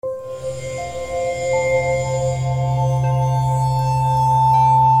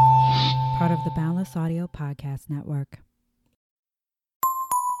Plus Audio Podcast Network.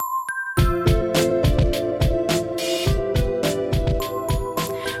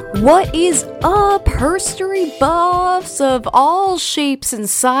 What is up, herstory buffs of all shapes and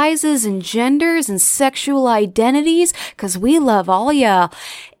sizes and genders and sexual identities? Because we love all ya.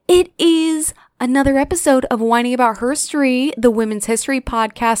 It is another episode of Whining About Herstory, the women's history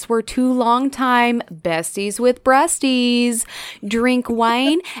podcast where two longtime besties with breasties drink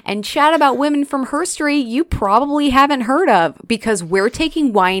wine and chat about women from herstory you probably haven't heard of, because we're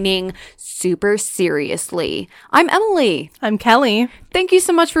taking whining super seriously. I'm Emily. I'm Kelly. Thank you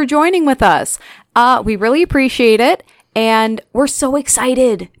so much for joining with us. We really appreciate it. And we're so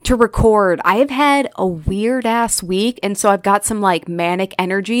excited to record. I have had a weird ass week, and so I've got some like manic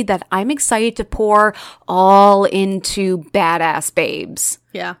energy that I'm excited to pour all into badass babes.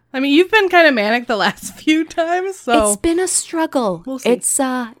 Yeah. I mean, you've been kind of manic the last few times, so It's been a struggle. We'll see.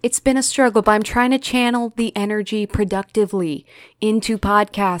 It's been a struggle, but I'm trying to channel the energy productively into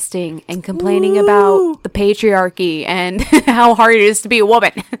podcasting and complaining about the patriarchy and how hard it is to be a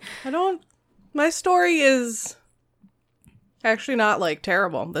woman. My story is actually not like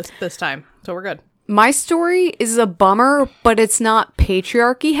terrible this time, so we're good. My story is a bummer, but it's not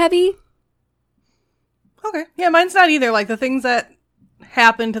patriarchy heavy. Okay. Yeah, mine's not either. Like, the things that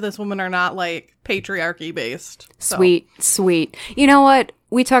happen to this woman are not like patriarchy based. So. Sweet. You know what?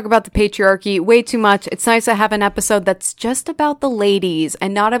 We talk about the patriarchy way too much. It's nice to have an episode that's just about the ladies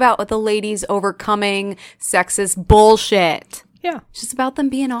and not about the ladies overcoming sexist bullshit. Yeah. It's just about them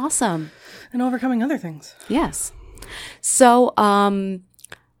being awesome. And overcoming other things. Yes. So,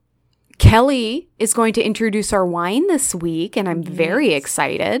 Kelly is going to introduce our wine this week, and I'm very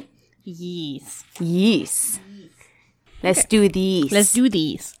excited. Yes. Let's do these.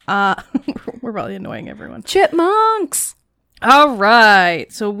 We're probably annoying everyone. Chipmunks. All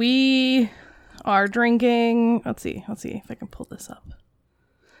right. So we are drinking. Let's see if I can pull this up.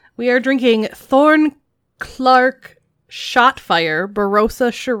 We are drinking Thorn Clark Shotfire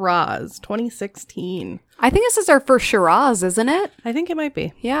Barossa Shiraz 2016. I think this is our first Shiraz, isn't it? I think it might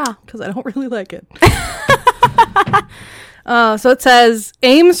be. Yeah. Because I don't really like it. So it says,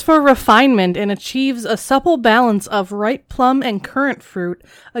 aims for refinement and achieves a supple balance of ripe plum and currant fruit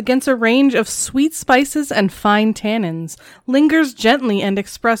against a range of sweet spices and fine tannins. Lingers gently and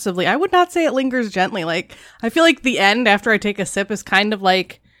expressively. I would not say it lingers gently. Like, I feel like the end after I take a sip is kind of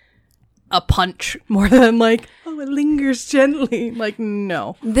like a punch more than like, oh, it lingers gently. Like,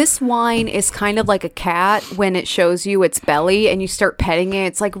 no. This wine is kind of like a cat when it shows you its belly and you start petting it.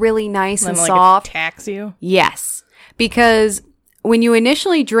 It's like really nice and like soft. It attacks you. Yes. Because when you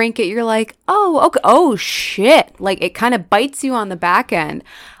initially drink it, you're like, oh, okay, oh shit. Like, it kind of bites you on the back end.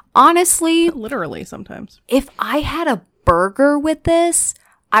 Honestly, Literally sometimes. if I had a burger with this,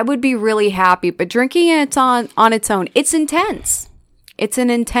 I would be really happy. But drinking it on its own, it's intense. It's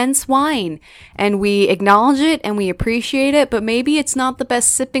an intense wine, and we acknowledge it and we appreciate it, but maybe it's not the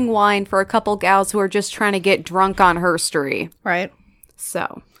best sipping wine for a couple gals who are just trying to get drunk on herstory. Right.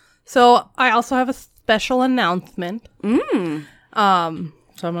 So I also have a special announcement. So I'm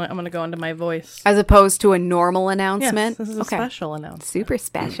gonna go into my voice. as opposed to a normal announcement. Yes, this is a special announcement. Super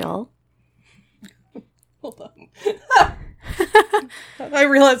special. Hold on. I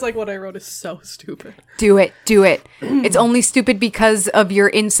realize like what I wrote is so stupid. Do it. It's only stupid because of your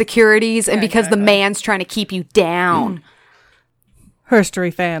insecurities and because the man's trying to keep you down.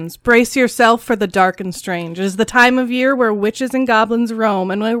 Herstory fans, brace yourself for the dark and strange. It is the time of year where witches and goblins roam,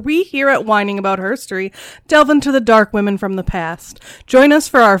 and where we here at Whining About Herstory delve into the dark women from the past. Join us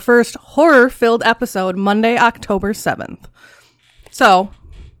for our first horror-filled episode, Monday, October 7th. So,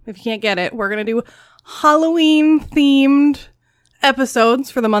 if you can't get it, we're going to do Halloween-themed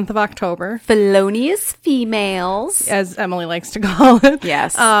episodes for the month of October. Felonious females. As Emily likes to call it.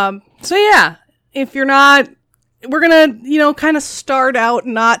 Yes. So yeah, if you're not, we're gonna, kind of start out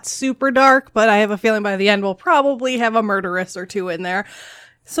not super dark, but I have a feeling by the end we'll probably have a murderess or two in there.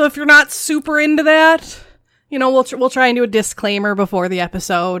 So if you're not super into that, we'll try and do a disclaimer before the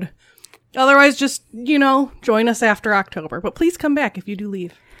episode. Otherwise, just, join us after October. But please come back if you do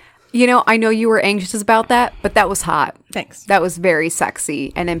leave. I know you were anxious about that, but that was hot. Thanks. That was very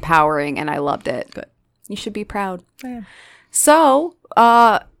sexy and empowering, and I loved it. Good. You should be proud. I am. So,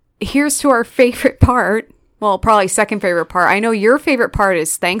 here's to our favorite part. Well, probably second favorite part. I know your favorite part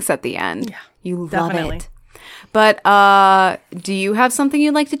is thanks at the end. Yeah, you definitely. love it. But do you have something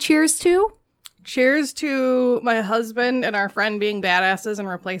you'd like to cheers to? Cheers to my husband and our friend being badasses and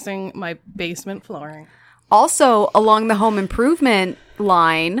replacing my basement flooring. Also, along the home improvement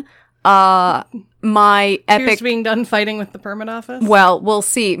line, My epic... Cheers being done fighting with the permit office? Well, we'll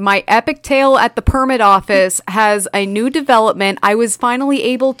see. My epic tale at the permit office has a new development. I was finally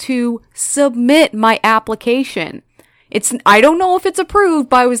able to submit my application. I don't know if it's approved,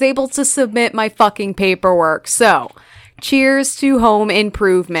 but I was able to submit my fucking paperwork. So, cheers to home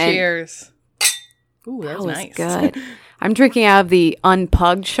improvement. Cheers. Ooh, that was nice. Good. I'm drinking out of the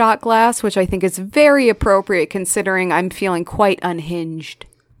unpugged shot glass, which I think is very appropriate considering I'm feeling quite unhinged.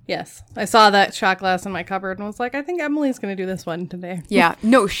 Yes. I saw that shot glass in my cupboard and was like, I think Emily's going to do this one today. Yeah.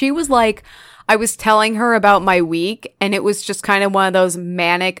 No, she was like, I was telling her about my week, and it was just kind of one of those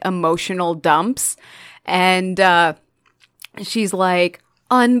manic emotional dumps. And she's like,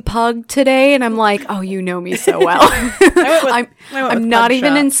 unpugged today? And I'm like, oh, you know me so well. I'm not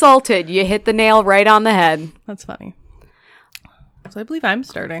even insulted. You hit the nail right on the head. That's funny. So I believe I'm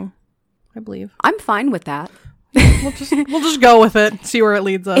starting. I'm fine with that. We'll just go with it, see where it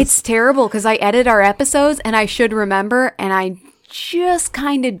leads us. It's terrible because I edit our episodes and I should remember, and I just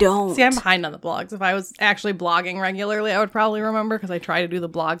kind of don't. See, I'm behind on the blogs. If I was actually blogging regularly, I would probably remember because I try to do the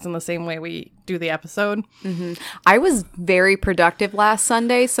blogs in the same way we do the episode. Mm-hmm. I was very productive last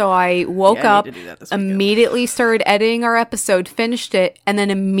Sunday, so I woke up, immediately started editing our episode, finished it, and then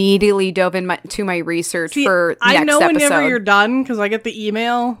immediately dove into my research for next episode. I know whenever you're done because I get the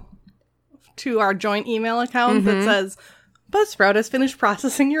email to our joint email account that says, Buzzsprout has finished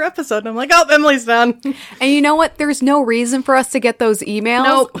processing your episode. And I'm like, oh, Emily's done. And you know what? There's no reason for us to get those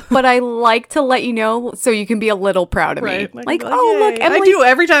emails, but I like to let you know so you can be a little proud of me. Like, oh, yay. Look, Emily. I do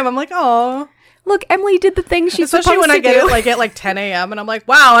every time. I'm like, oh. Look, Emily did the thing she's supposed to do. Especially when I get it like at 10 a.m. and I'm like,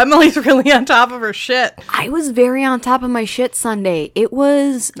 wow, Emily's really on top of her shit. I was very on top of my shit Sunday. It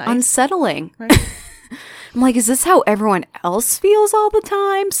was unsettling. Right. I'm like, is this how everyone else feels all the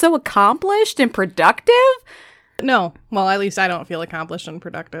time? So accomplished and productive? No. Well, at least I don't feel accomplished and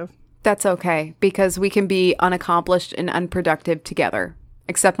productive. That's okay, because we can be unaccomplished and unproductive together.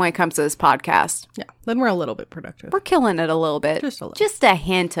 Except when it comes to this podcast. Yeah, then we're a little bit productive. We're killing it a little bit. Just a little. Just a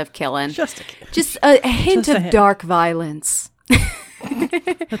hint of killing. Just a hint of dark violence.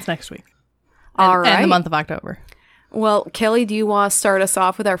 That's next week. All right. And the month of October. Well, Kelly, do you want to start us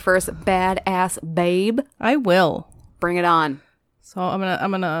off with our first badass babe? I will. Bring it on. So I'm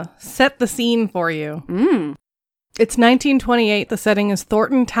gonna set the scene for you. It's 1928. The setting is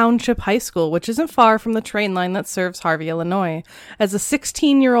Thornton Township High School, which isn't far from the train line that serves Harvey, Illinois. As a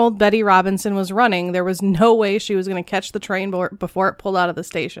 16-year-old Betty Robinson was running, there was no way she was going to catch the train before it pulled out of the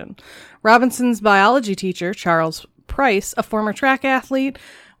station. Robinson's biology teacher, Charles Price, a former track athlete,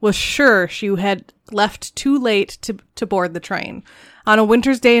 was sure she had left too late to board the train. On a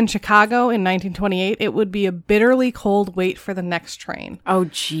winter's day in Chicago in 1928, it would be a bitterly cold wait for the next train. Oh,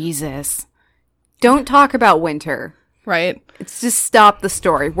 Jesus. Don't talk about winter. Right. It's just stop the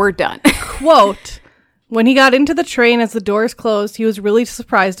story. We're done. Quote, when he got into the train as the doors closed, he was really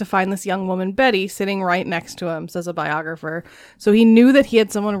surprised to find this young woman, Betty, sitting right next to him, says a biographer. So he knew that he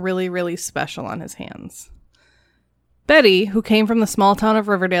had someone really, really special on his hands. Betty, who came from the small town of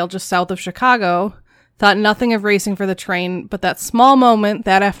Riverdale just south of Chicago, thought nothing of racing for the train, but that small moment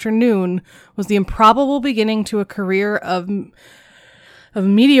that afternoon was the improbable beginning to a career of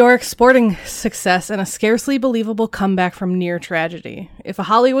meteoric sporting success and a scarcely believable comeback from near tragedy. If a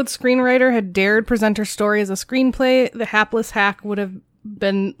Hollywood screenwriter had dared present her story as a screenplay, the hapless hack would never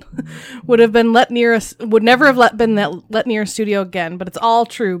have been let near a studio again. But it's all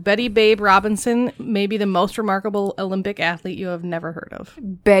true. Betty Babe Robinson may be the most remarkable Olympic athlete you have never heard of.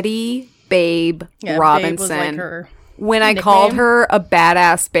 Betty Babe Robinson. Babe was like her when I called her a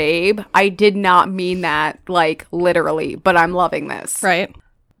badass babe, I did not mean that like literally, but I'm loving this. Right.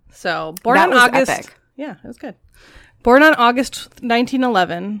 So born on August. Epic. Yeah, it was good. Born on August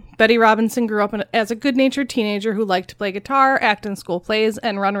 1911, Betty Robinson grew up as a good-natured teenager who liked to play guitar, act in school plays,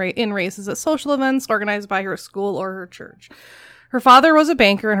 and run in races at social events organized by her school or her church. Her father was a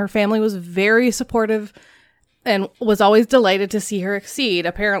banker, and her family was very supportive and was always delighted to see her exceed,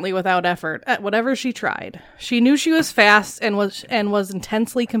 apparently without effort, at whatever she tried. She knew she was fast and was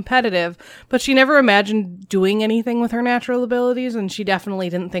intensely competitive, but she never imagined doing anything with her natural abilities, and she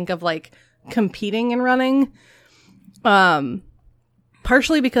definitely didn't think of, like, competing in running.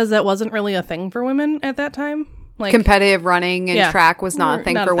 Partially because that wasn't really a thing for women at that time. Like competitive running and track was not a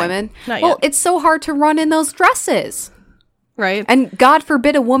thing for women. Well, it's so hard to run in those dresses. Right. And God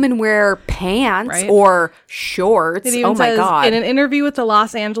forbid a woman wear pants or shorts. Oh my God. In an interview with the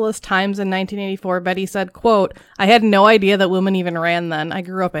Los Angeles Times in 1984, Betty said, quote, "I had no idea that women even ran then. I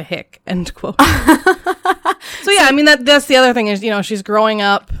grew up a hick," end quote. So yeah, I mean, that's the other thing is, you know, she's growing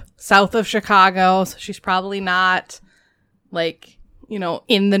up south of Chicago, so she's probably not like,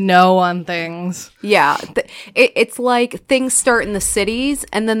 in the know on things. Yeah. It's like things start in the cities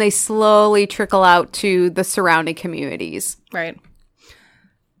and then they slowly trickle out to the surrounding communities. Right.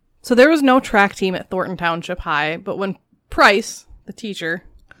 So there was no track team at Thornton Township High, but when Price, the teacher,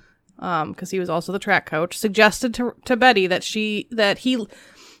 because he was also the track coach, suggested to Betty that she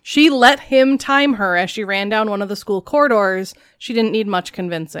let him time her as she ran down one of the school corridors, she didn't need much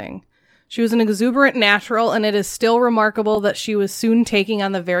convincing. She was an exuberant natural, and it is still remarkable that she was soon taking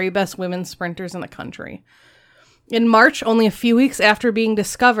on the very best women sprinters in the country. In March, only a few weeks after being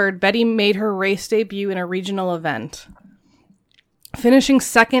discovered, Betty made her race debut in a regional event, finishing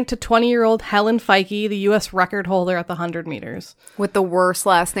second to 20-year-old Helen Feike, the U.S. record holder at the 100 meters. With the worst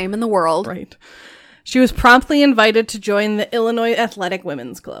last name in the world. Right. She was promptly invited to join the Illinois Athletic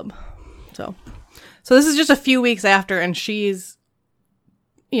Women's Club. So this is just a few weeks after, and she's,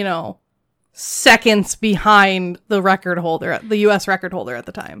 seconds behind the record holder, the U.S. record holder at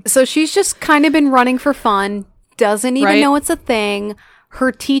the time. So she's just kind of been running for fun, doesn't even know it's a thing.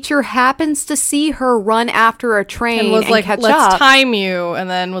 Her teacher happens to see her run after a train and was like, catch let's up. time you. And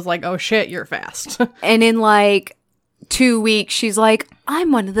then was like, oh shit, you're fast. And in 2 weeks, she's like,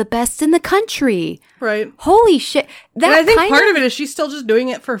 I'm one of the best in the country. Right. Holy shit. And I think part of it is she's still just doing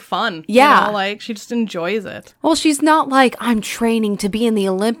it for fun. Yeah. She just enjoys it. Well, she's not like, I'm training to be in the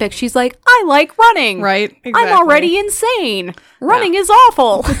Olympics. She's like, I like running. Right. Exactly. I'm already insane. Running is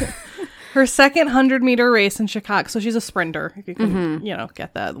awful. Her second 100-meter race in Chicago. So she's a sprinter, if you can,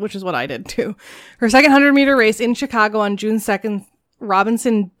 get that, which is what I did too. Her second 100-meter race in Chicago on June 2nd,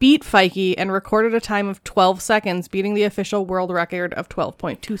 Robinson beat Feike and recorded a time of 12 seconds, beating the official world record of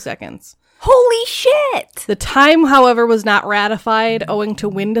 12.2 seconds. Holy shit! The time, however, was not ratified owing to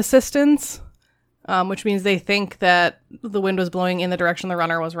wind assistance, which means they think that the wind was blowing in the direction the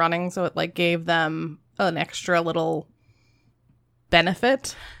runner was running, so it gave them an extra little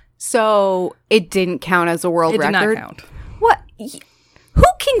benefit. So it didn't count as a world record? It did not count. What? Who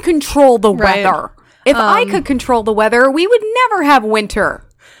can control the weather? If I could control the weather, we would never have winter.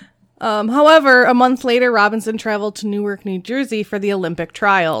 However, a month later, Robinson traveled to Newark, New Jersey for the Olympic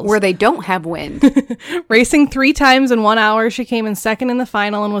trials. Where they don't have wind. Racing 3 times in 1 hour, she came in second in the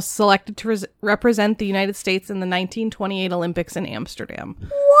final and was selected to represent the United States in the 1928 Olympics in Amsterdam.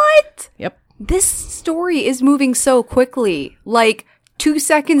 What? Yep. This story is moving so quickly. 2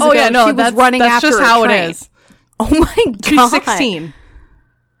 seconds ago, she was running after a train. That's just how it is. Oh my God. She's 16.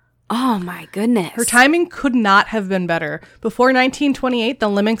 Oh my goodness. Her timing could not have been better. Before 1928,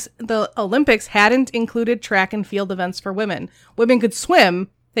 the Olympics hadn't included track and field events for women. Women could swim,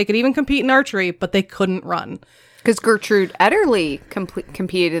 they could even compete in archery, but they couldn't run. Because Gertrude Ederle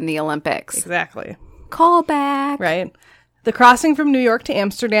competed in the Olympics. Exactly. Callback. Right. The crossing from New York to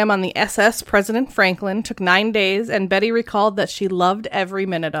Amsterdam on the SS President Franklin took 9 days, and Betty recalled that she loved every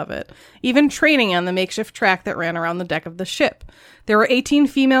minute of it, even training on the makeshift track that ran around the deck of the ship. There were 18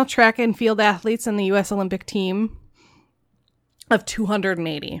 female track and field athletes in the U.S. Olympic team of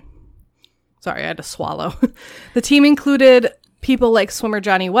 280. Sorry, I had to swallow. The team included people like swimmer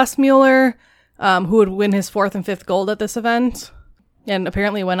Johnny Westmuller, who would win his 4th and 5th gold at this event, and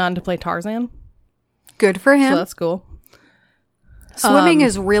apparently went on to play Tarzan. Good for him. So that's cool. Swimming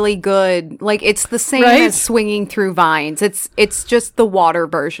is really good. It's the same as swinging through vines. It's just the water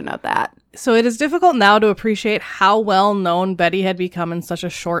version of that. So it is difficult now to appreciate how well known Betty had become in such a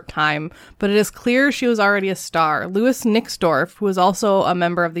short time, but it is clear she was already a star. Louis Nixdorf, who was a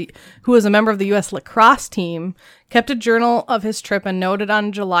member of the U.S. lacrosse team, kept a journal of his trip and noted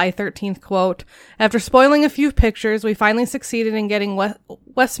on July 13th, quote, "After spoiling a few pictures, we finally succeeded in getting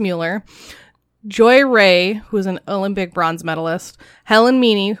Westmuller, Joy Ray, who's an Olympic bronze medalist, Helen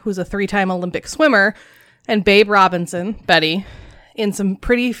Meany, who's a 3-time Olympic swimmer, and Babe Robinson, Betty, in some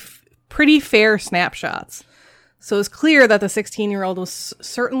pretty fair snapshots. So it's clear that the 16-year-old was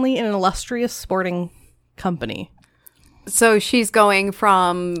certainly in an illustrious sporting company." So she's going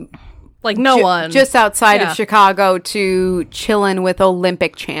from just outside of Chicago to chilling with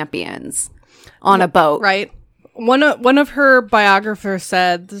Olympic champions on a boat. Right. One of her biographers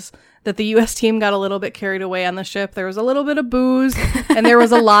says that the U.S. team got a little bit carried away on the ship. There was a little bit of booze, and there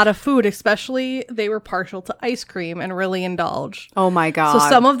was a lot of food, especially they were partial to ice cream and really indulged. Oh, my God. So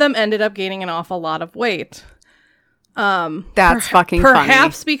some of them ended up gaining an awful lot of weight. That's fucking funny.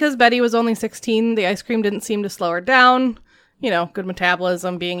 Perhaps because Betty was only 16, the ice cream didn't seem to slow her down. Good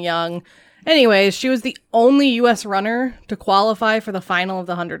metabolism, being young. Anyways, she was the only U.S. runner to qualify for the final of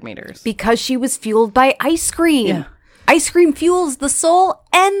the 100 meters. Because she was fueled by ice cream. Yeah. Ice cream fuels the soul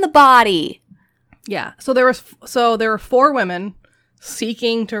and the body. Yeah. So there were 4 women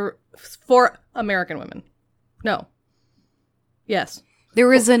seeking to 4 American women. No. Yes. There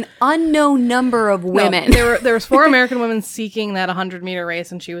was an unknown number of women. No, there was 4 American women seeking that 100-meter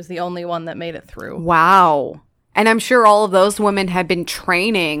race, and she was the only one that made it through. Wow. And I'm sure all of those women had been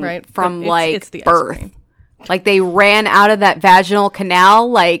training from it's the birth. S-frame. Like they ran out of that vaginal canal,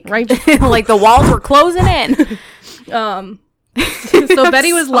 like Right. like the walls were closing in. So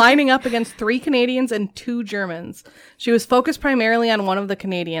Betty was lining up against 3 Canadians and 2 Germans. She was focused primarily on one of the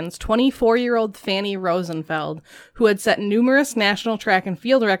Canadians, 24-year-old Fanny Rosenfeld, who had set numerous national track and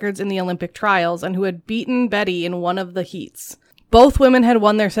field records in the Olympic trials and who had beaten Betty in one of the heats. Both women had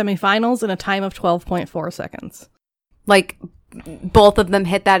won their semifinals in a time of 12.4 seconds. Like both of them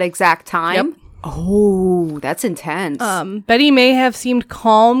hit that exact time? Yep. Oh, that's intense. Betty may have seemed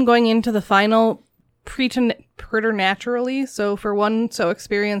calm going into the final preternaturally, so for one so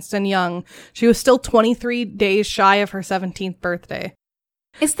experienced and young, she was still 23 days shy of her 17th birthday.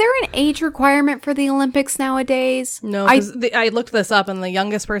 Is there an age requirement for the Olympics nowadays? No, because I looked this up, and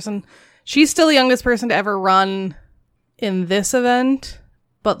she's still the youngest person to ever run in this event,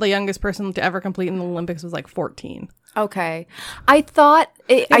 but the youngest person to ever complete in the Olympics was like 14. Okay. I thought...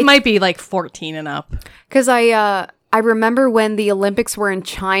 It might be like 14 and up. Because I remember when the Olympics were in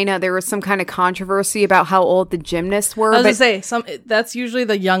China, there was some kind of controversy about how old the gymnasts were. I was going to say, that's usually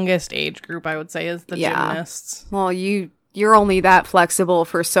the youngest age group, I would say, is the gymnasts. Well, you're only that flexible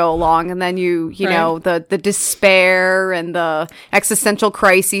for so long, and then you know, the despair and the existential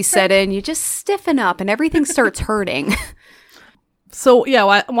crises set in. You just stiffen up, and everything starts hurting. So,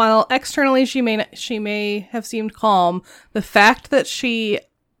 yeah, while externally she may have seemed calm, the fact that she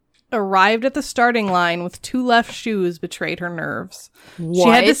arrived at the starting line with 2 left shoes betrayed her nerves. What? She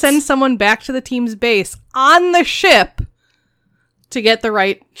had to send someone back to the team's base on the ship to get the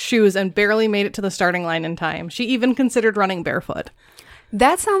right shoes and barely made it to the starting line in time. She even considered running barefoot.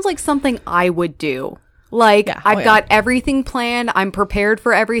 That sounds like something I would do. Like, I've got everything planned, I'm prepared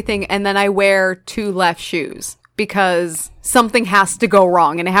for everything, and then I wear 2 left shoes because something has to go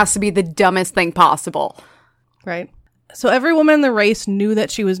wrong, and it has to be the dumbest thing possible. Right. So every woman in the race knew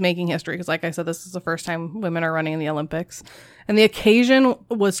that she was making history because, like I said, this is the first time women are running in the Olympics. And the occasion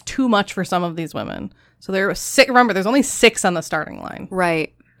was too much for some of these women. So there were 6. Remember, there's only 6 on the starting line.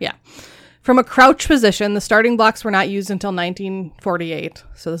 Right. Yeah. From a crouch position, the starting blocks were not used until 1948.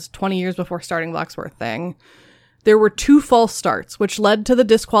 So this is 20 years before starting blocks were a thing. There were 2 false starts, which led to the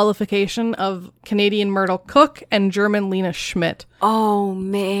disqualification of Canadian Myrtle Cook and German Lena Schmidt. Oh,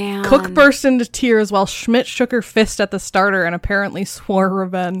 man. Cook burst into tears while Schmidt shook her fist at the starter and apparently swore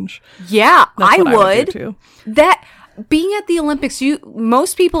revenge. Yeah, I would. do too. That being at the Olympics,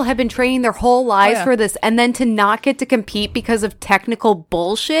 most people have been training their whole lives for this, and then to not get to compete because of technical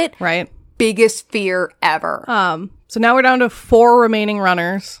bullshit. Right. Biggest fear ever. So now we're down to 4 remaining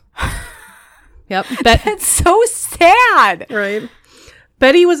runners. Yep. That's so sad. Right.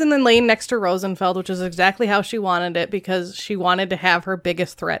 Betty was in the lane next to Rosenfeld, which is exactly how she wanted it because she wanted to have her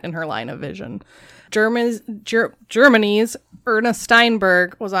biggest threat in her line of vision. Germany's Erna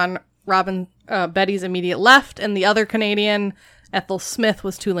Steinberg was on Betty's immediate left, and the other Canadian, Ethel Smith,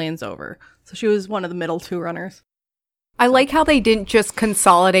 was 2 lanes over. So she was one of the middle 2 runners. I like how they didn't just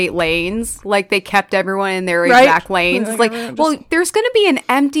consolidate lanes. Like, they kept everyone in their exact lanes. Like, well, there's going to be an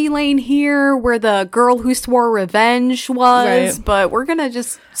empty lane here where the girl who swore revenge was, but we're going to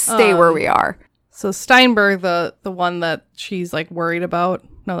just stay where we are. So Steinberg, the one that she's, like, worried about.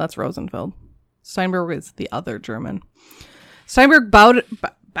 No, that's Rosenfeld. Steinberg is the other German. Steinberg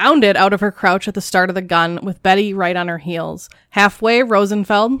bounded out of her crouch at the start of the gun with Betty right on her heels. Halfway,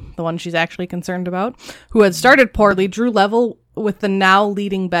 Rosenfeld, the one she's actually concerned about, who had started poorly, drew level with the now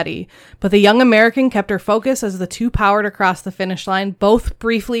leading Betty. But the young American kept her focus as the 2 powered across the finish line, both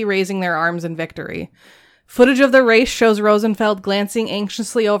briefly raising their arms in victory. Footage of the race shows Rosenfeld glancing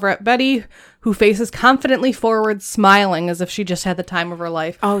anxiously over at Betty, who faces confidently forward, smiling as if she just had the time of her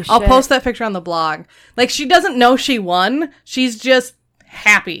life. Oh, shit. I'll post that picture on the blog. Like, she doesn't know she won. She's just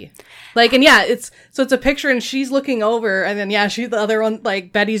happy. Like, and yeah, it's a picture and she's looking over, and then the other one,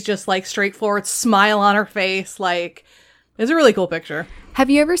 like, Betty's just like straightforward, smile on her face. Like, it's a really cool picture. Have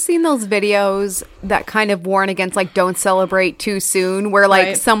you ever seen those videos that kind of warn against, like, don't celebrate too soon, where,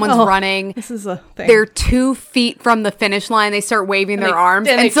 like, someone's running, this is a thing. They're 2 feet from the finish line, they start waving their arms,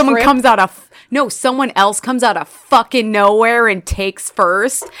 and someone trip. comes out of someone else comes out of fucking nowhere and takes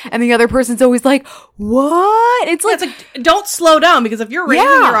first, and the other person's always like, what? It's like, don't slow down, because if you're raising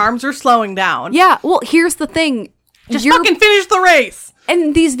your arms, you're slowing down. Yeah, well, here's the thing. Just fucking finish the race.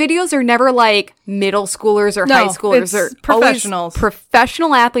 And these videos are never like middle schoolers or high schoolers. They're professionals.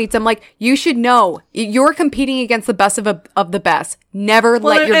 Professional athletes. I'm like, you should know. You're competing against the best of the best. Never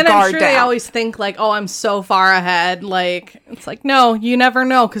let your guard down. I'm sure they always think like, oh, I'm so far ahead. Like, it's like, no, you never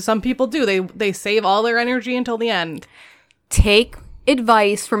know. Because some people do. They save all their energy until the end. Take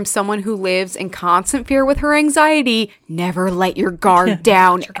advice from someone who lives in constant fear with her anxiety. Never let your guard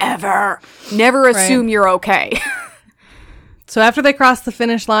down, ever. Never assume you're okay. So after they crossed the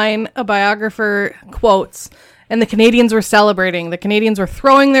finish line, a biographer quotes, and the Canadians were celebrating. The Canadians were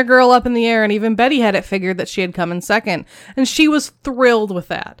throwing their girl up in the air, and even Betty had it figured that she had come in second. And she was thrilled with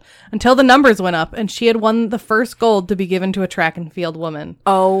that. Until the numbers went up, and she had won the first gold to be given to a track and field woman.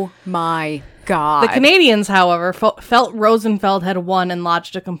 Oh my God. The Canadians, however, felt Rosenfeld had won and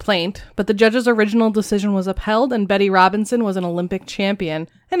lodged a complaint, but the judge's original decision was upheld, and Betty Robinson was an Olympic champion,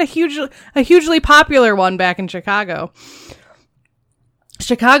 and a hugely popular one back in Chicago.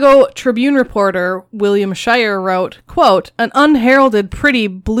 Chicago Tribune reporter William Shire wrote, quote, an unheralded, pretty,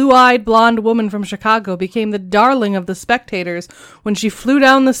 blue-eyed blonde woman from Chicago became the darling of the spectators when she flew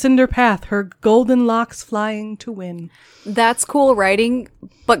down the cinder path, her golden locks flying to win. That's cool writing,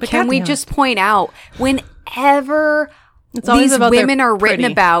 but can we just point out, whenever these women are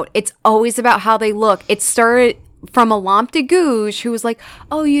written about, it's always about how they look. It started from a Lampe de Gouges who was like,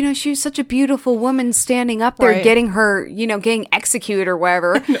 oh, she was such a beautiful woman standing up there getting her, getting executed or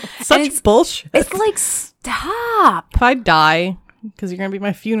whatever. Such bullshit. It's like, stop. If I die, because you're going to be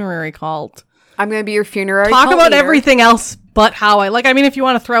my funerary cult. I'm going to be your funerary cult. Talk about leader. everything else but how if you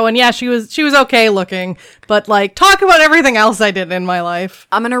want to throw in, she was okay looking, but talk about everything else I did in my life.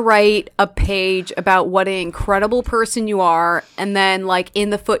 I'm going to write a page about what an incredible person you are, and then in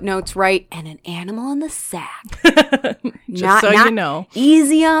the footnotes write, and an animal in the sack. Just so you know.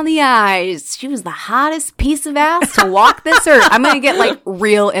 Easy on the eyes. She was the hottest piece of ass to walk this earth. I'm going to get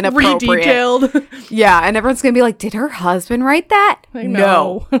real inappropriate. Re-detailed. Yeah, and everyone's going to be like, did her husband write that?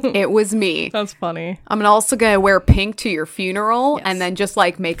 No. It was me. That's funny. I'm also going to wear pink to your funeral, and then just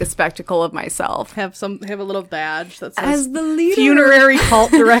make a spectacle of myself. Have a little badge that says as the leader, funerary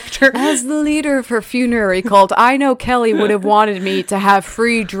cult director. As the leader of her funerary cult, I know Kelly would have wanted me to have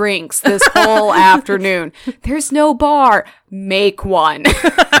free drinks this whole afternoon. There's no bar. Make one.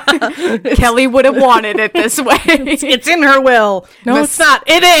 Kelly would have wanted it this way. It's in her will. No, it's not.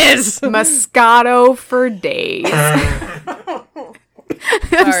 It is. Moscato for days.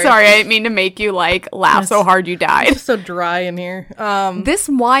 I'm sorry, I didn't mean to make you laugh so hard you died. It's so dry in here. This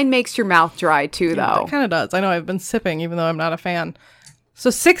wine makes your mouth dry too, though. It kind of does. I know, I've been sipping even though I'm not a fan.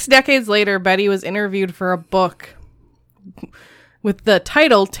 So 6 decades later, Betty was interviewed for a book with the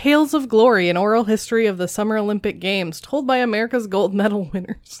title Tales of Glory, an oral history of the Summer Olympic Games, told by America's gold medal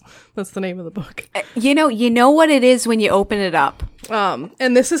winners. That's the name of the book. You know what it is when you open it up.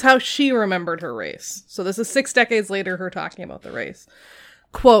 And this is how she remembered her race. So this is 6 decades later, her talking about the race.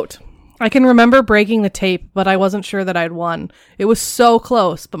 Quote, I can remember breaking the tape, but I wasn't sure that I'd won. It was so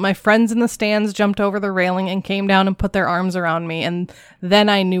close, but my friends in the stands jumped over the railing and came down and put their arms around me, and then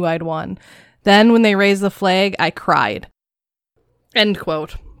I knew I'd won. Then, when they raised the flag, I cried. End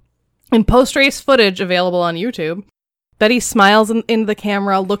quote. In post-race footage available on YouTube, Betty smiles into the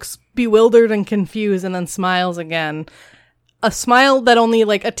camera, looks bewildered and confused, and then smiles again. A smile that only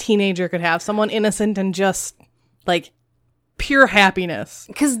a teenager could have. Someone innocent and just pure happiness.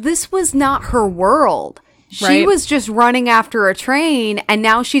 Because this was not her world. She Right. was just running after a train, and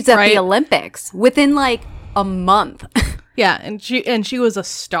now she's at the Olympics within a month. Yeah, and she was a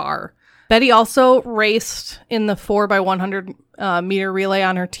star. Betty also raced in the 4x100 meter relay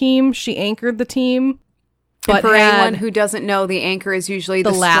on her team. She anchored the team. But for anyone who doesn't know, the anchor is usually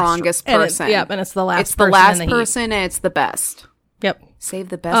the strongest person. And it's the last person. It's the last person, and it's the best. Yep. Save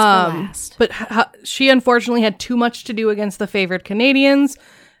the best for last. But she unfortunately had too much to do against the favored Canadians,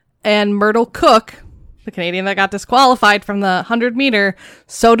 and Myrtle Cook, the Canadian that got disqualified from the 100 meter,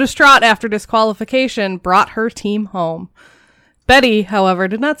 so distraught after disqualification, brought her team home. Betty, however,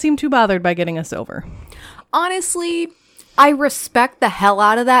 did not seem too bothered by getting a silver. Honestly, I respect the hell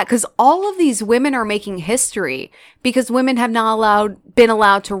out of that, because all of these women are making history because women have not been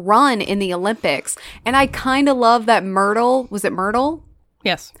allowed to run in the Olympics. And I kind of love that Myrtle, was it Myrtle?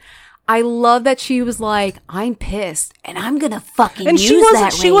 Yes. I love that she was like, I'm pissed and I'm going to fucking and use that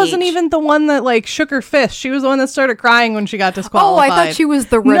rage. She she wasn't even the one that shook her fist. She was the one that started crying when she got disqualified. Oh, I thought she was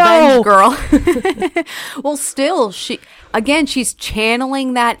the revenge girl. Well, still, she's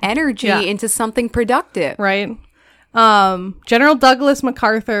channeling that energy into something productive. Right. General Douglas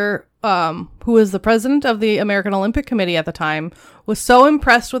MacArthur, who was the president of the American Olympic Committee at the time, was so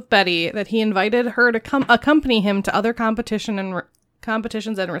impressed with Betty that he invited her to come accompany him to other competition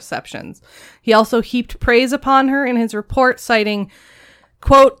competitions and receptions. He also heaped praise upon her in his report, citing,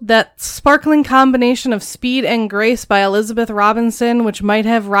 quote, that sparkling combination of speed and grace by Elizabeth Robinson, which might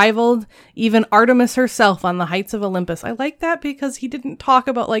have rivaled even Artemis herself on the heights of Olympus. I like that because he didn't talk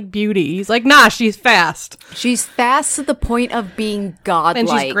about, like, beauty. He's like, nah, she's fast. She's fast to the point of being godlike. And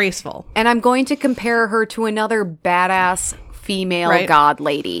she's graceful. And I'm going to compare her to another badass female god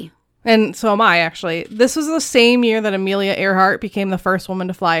lady. And so am I, actually. This was the same year that Amelia Earhart became the first woman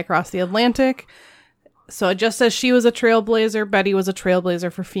to fly across the Atlantic. So just as she was a trailblazer, Betty was a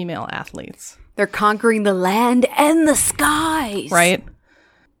trailblazer for female athletes. They're conquering the land and the skies. Right.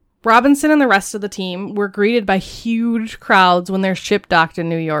 Robinson and the rest of the team were greeted by huge crowds when their ship docked in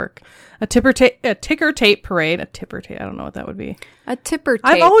New York. A ticker tape parade. A tipper tape. I don't know what that would be. A tipper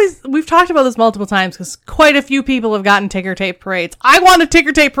tape. We've talked about this multiple times because quite a few people have gotten ticker tape parades. I want a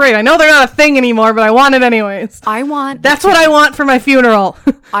ticker tape parade. I know they're not a thing anymore, but I want it anyways. That's what I want for my funeral.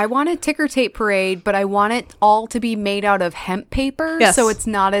 I want a ticker tape parade, but I want it all to be made out of hemp paper, so it's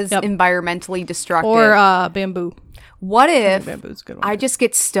not as environmentally destructive. Or bamboo. What if I just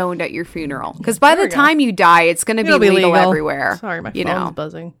get stoned at your funeral? Because by the time you die, it's going to be legal everywhere. Sorry, my phone's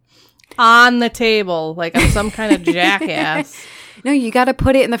buzzing. On the table, like I'm some kind of jackass. No, you got to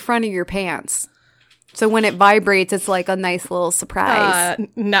put it in the front of your pants. So when it vibrates, it's like a nice little surprise.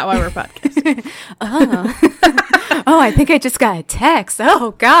 Not why we're podcasting. Oh, I think I just got a text.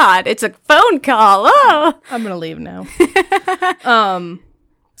 Oh, God, it's a phone call. Oh, I'm going to leave now.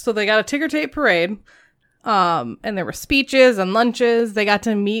 So they got a ticker tape parade. And there were speeches and lunches. They got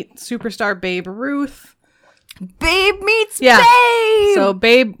to meet superstar Babe Ruth. Babe meets Babe! So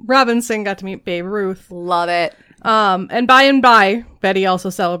Babe Robinson got to meet Babe Ruth. Love it. And by, Betty also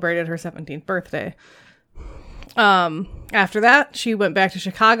celebrated her 17th birthday. After that, she went back to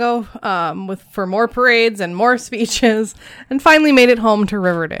Chicago for more parades and more speeches, and finally made it home to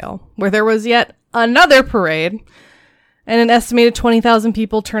Riverdale, where there was yet another parade. And an estimated 20,000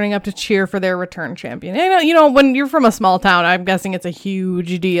 people turning up to cheer for their return champion. And, you know, when you're from a small town, I'm guessing it's a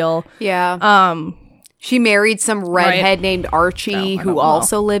huge deal. Yeah. She married some redhead named Archie, who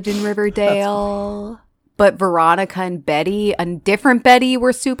also lived in Riverdale. But Veronica and Betty, a different Betty,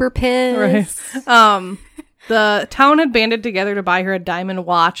 were super pissed. Right. The town had banded together to buy her a diamond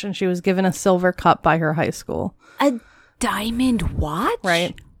watch, and she was given a silver cup by her high school. A diamond watch?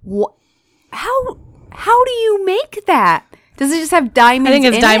 Right. How do you make that? Does it just have diamonds? I think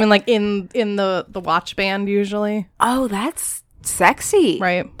it's diamond like in the watch band usually. Oh, that's sexy.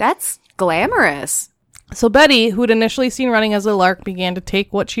 Right. That's glamorous. So Betty, who had initially seen running as a lark, began to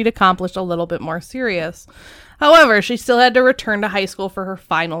take what she'd accomplished a little bit more serious. However, she still had to return to high school for her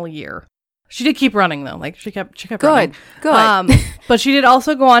final year. She did keep running though. Like she kept running. Good. But she did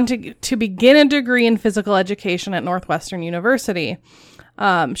also go on to begin a degree in physical education at Northwestern University.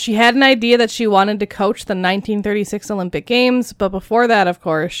 She had an idea that she wanted to coach the 1936 Olympic Games, but before that, of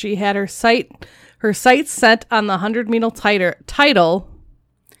course, she had her sights set on the 100-meter title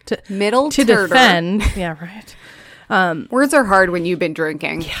to defend. Yeah, right. Words are hard when you've been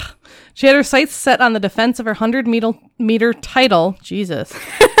drinking. Yeah. She had her sights set on the defense of her 100-meter title. Jesus.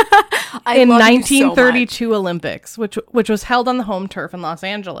 In 1932 Olympics, which was held on the home turf in Los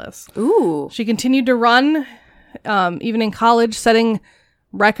Angeles. Ooh. She continued to run, even in college, setting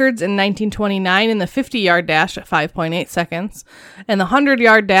records in 1929 in the 50-yard dash at 5.8 seconds and the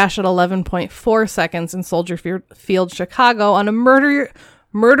 100-yard dash at 11.4 seconds in Soldier Field, Chicago on a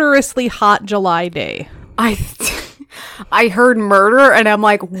murderously hot July day. I heard murder and I'm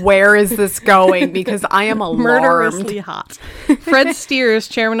like, where is this going? Because I am alarmed. Murderously hot. Fred Steers,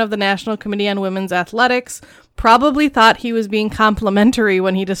 chairman of the National Committee on Women's Athletics, probably thought he was being complimentary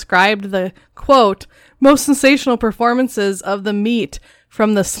when he described the, quote, most sensational performances of the meet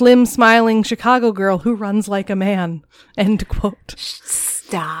from the slim, smiling Chicago girl who runs like a man, end quote.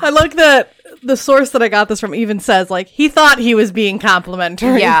 Stop. I like that the source that I got this from even says, like, he thought he was being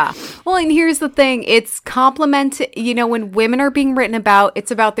complimentary. Yeah. Well, and here's the thing. It's when women are being written about,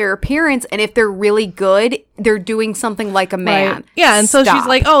 it's about their appearance. And if they're really good, they're doing something like a man. Right. Yeah. And so she's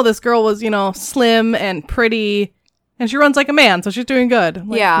like, oh, this girl was, slim and pretty. And she runs like a man, so she's doing good.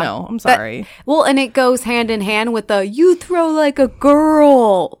 Like, yeah. No, I'm sorry. And it goes hand in hand with the, you throw like a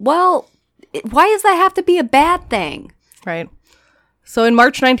girl. Well, why does that have to be a bad thing? Right. So in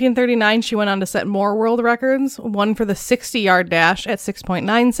March 1939, she went on to set more world records, one for the 60-yard dash at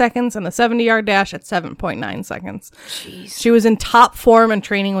 6.9 seconds and the 70-yard dash at 7.9 seconds. Jeez. She was in top form and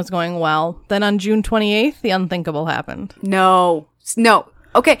training was going well. Then on June 28th, the unthinkable happened. No.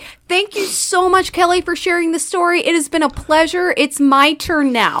 Okay, thank you so much, Kelly, for sharing this story. It has been a pleasure. It's my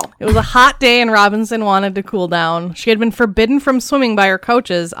turn now. It was a hot day and Robinson wanted to cool down. She had been forbidden from swimming by her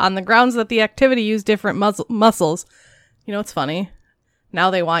coaches on the grounds that the activity used different muscles. You know, it's funny.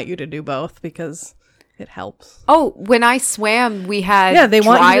 Now they want you to do both because it helps. Oh, when I swam, we had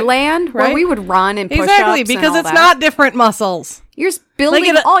dry land where we would run and push-ups. Exactly, because it's not different muscles. You're just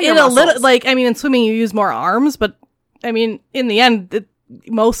building all your muscles. In swimming you use more arms, but I mean, in the end,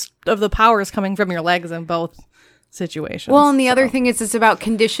 most of the power is coming from your legs in both situations. Well, and the other thing is it's about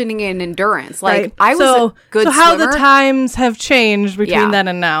conditioning and endurance. Like, I was a good swimmer. So how the times have changed between then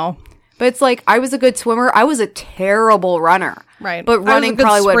and now. But it's like, I was a good swimmer. I was a terrible runner. Right. But running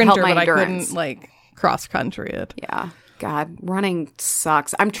probably would help my but endurance. I couldn't, cross country it. Yeah. God, running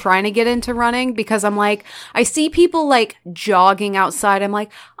sucks. I'm trying to get into running because I'm like, I see people jogging outside. I'm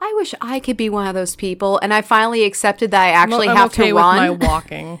like, I wish I could be one of those people. And I finally accepted that I actually have to run. I'm okay with my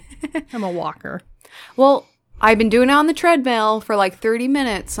walking. I'm a walker. Well, I've been doing it on the treadmill for 30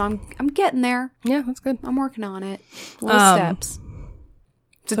 minutes. So I'm getting there. Yeah, that's good. I'm working on it. Little steps.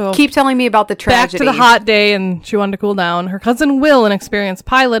 So keep telling me about the tragedy. Back to the hot day, and she wanted to cool down. Her cousin Will, an experienced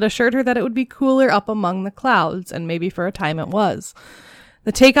pilot, assured her that it would be cooler up among the clouds, and maybe for a time it was.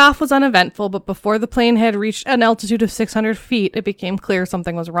 The takeoff was uneventful, but before the plane had reached an altitude of 600 feet, it became clear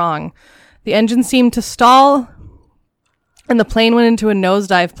something was wrong. The engine seemed to stall, and the plane went into a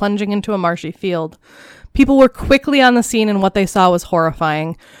nosedive, plunging into a marshy field. People were quickly on the scene, and what they saw was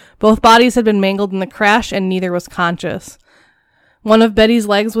horrifying. Both bodies had been mangled in the crash, and neither was conscious. One of Betty's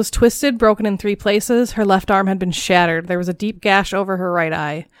legs was twisted, broken in 3 places. Her left arm had been shattered. There was a deep gash over her right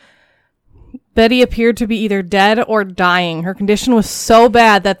eye. Betty appeared to be either dead or dying. Her condition was so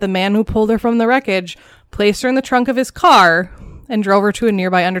bad that the man who pulled her from the wreckage placed her in the trunk of his car and drove her to a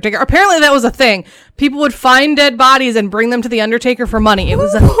nearby undertaker. Apparently that was a thing. People would find dead bodies and bring them to the undertaker for money. It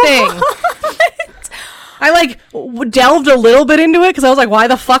was a thing. I delved a little bit into it because I was like, why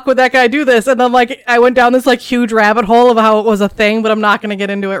the fuck would that guy do this? And then I went down this huge rabbit hole of how it was a thing, but I'm not going to get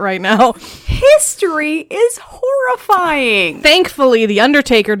into it right now. History is horrifying. Thankfully, the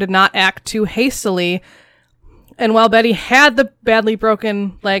undertaker did not act too hastily. And while Betty had the badly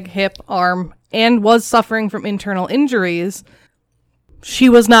broken leg, hip, arm, and was suffering from internal injuries, she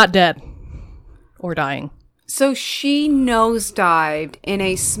was not dead or dying. So she nosedived in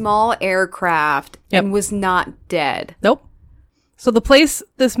a small aircraft and was not dead. Nope. So the place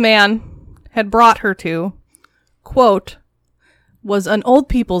this man had brought her to, quote, was an old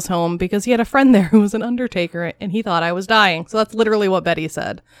people's home because he had a friend there who was an undertaker and he thought I was dying. So that's literally what Betty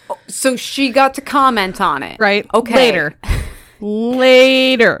said. So she got to comment on it. Right. Okay.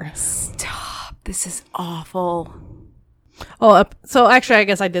 Later. Stop. This is awful. Oh, so actually I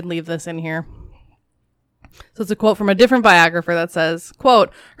guess I did leave this in here. So it's a quote from a different biographer that says,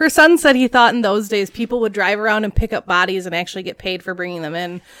 quote, her son said he thought in those days people would drive around and pick up bodies and actually get paid for bringing them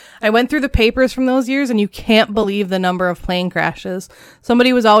in. I went through the papers from those years and you can't believe the number of plane crashes.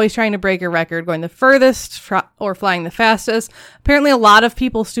 Somebody was always trying to break a record, going the furthest or flying the fastest. Apparently a lot of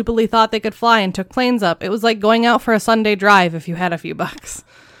people stupidly thought they could fly and took planes up. It was like going out for a Sunday drive if you had a few bucks.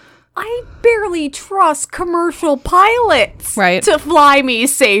 I barely trust commercial pilots to fly me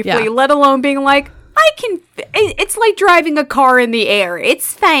safely, let alone being like, it's like driving a car in the air.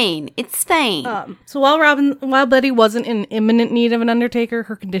 It's fine. It's fine. So while Betty wasn't in imminent need of an undertaker,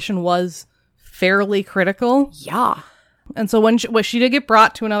 her condition was fairly critical. Yeah. And so when she did get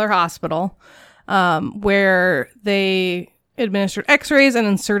brought to another hospital, where they administered x-rays and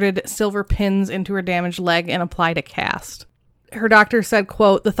inserted silver pins into her damaged leg and applied a cast. Her doctor said,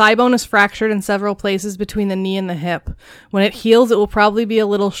 quote, the thigh bone is fractured in several places between the knee and the hip. When it heals, it will probably be a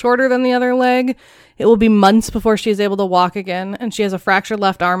little shorter than the other leg. It will be months before she is able to walk again, and she has a fractured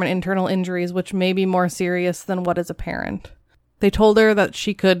left arm and internal injuries, which may be more serious than what is apparent. They told her that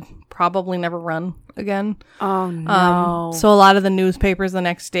she could probably never run again. Oh, no. So a lot of the newspapers the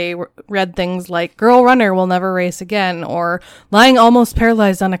next day read things like, girl runner will never race again, or lying almost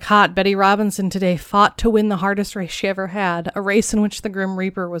paralyzed on a cot, Betty Robinson today fought to win the hardest race she ever had, a race in which the Grim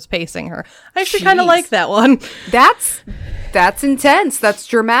Reaper was pacing her. I actually kind of like that one. That's intense. That's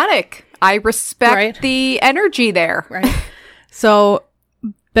dramatic. I respect the energy there. Right. So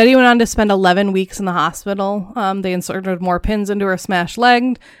Betty went on to spend 11 weeks in the hospital. They inserted more pins into her smashed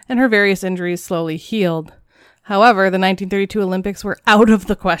leg, and her various injuries slowly healed. However, the 1932 Olympics were out of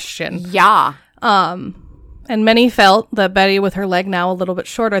the question. Yeah. And many felt that Betty, with her leg now a little bit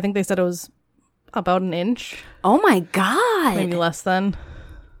shorter, I think they said it was about an inch. Oh my God. Maybe less than.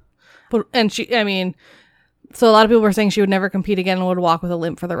 So a lot of people were saying she would never compete again and would walk with a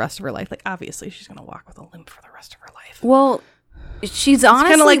limp for the rest of her life. Like, obviously, she's going to walk with a limp for the rest of her life. Well, She's honestly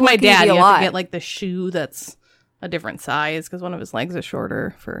kind of like my looking to dad. be a You have lot. to get like the shoe that's a different size because one of his legs is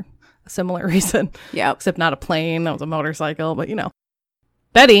shorter for a similar reason. Yep. Except not a plane. That was a motorcycle. But,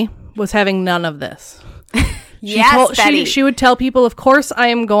 Betty was having none of this. Betty. She would tell people, of course, I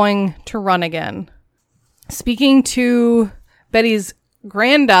am going to run again. Speaking to Betty's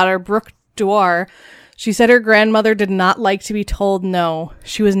granddaughter, Brooke Dwyer, she said her grandmother did not like to be told no.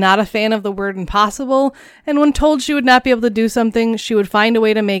 She was not a fan of the word impossible, and when told she would not be able to do something, she would find a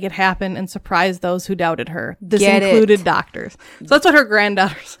way to make it happen and surprise those who doubted her. This included doctors. So that's what her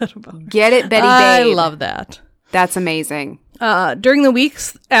granddaughter said about her. Get it, Betty I babe. love that. That's amazing. During the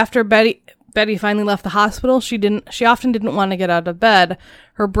weeks after Betty finally left the hospital, she often didn't want to get out of bed.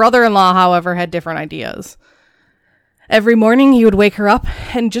 Her brother-in-law, however, had different ideas. Every morning, he would wake her up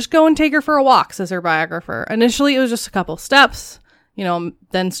and just go and take her for a walk, says her biographer. Initially, it was just a couple steps,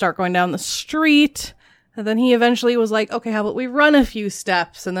 then start going down the street. And then he eventually was like, okay, how about we run a few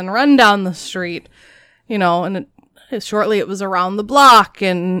steps and then run down the street, and shortly it was around the block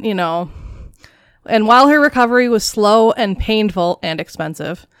and, and while her recovery was slow and painful and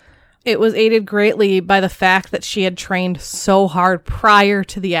expensive, it was aided greatly by the fact that she had trained so hard prior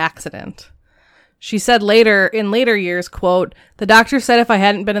to the accident. She said in later years, quote, "The doctor said if I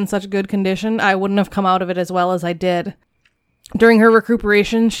hadn't been in such good condition, I wouldn't have come out of it as well as I did." During her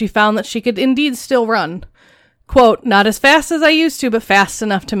recuperation, she found that she could indeed still run. Quote, "Not as fast as I used to, but fast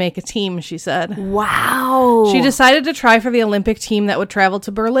enough to make a team," she said. Wow. She decided to try for the Olympic team that would travel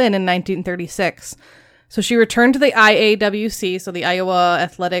to Berlin in 1936. So she returned to the IAWC, so the Iowa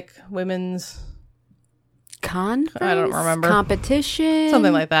Athletic Women's Conference? I don't remember. Competition?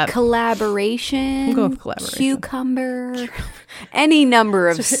 Something like that. Collaboration? I'm going with collaboration. Cucumber? Any number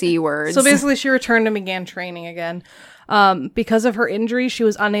of C words. So basically she returned and began training again. Because of her injury, she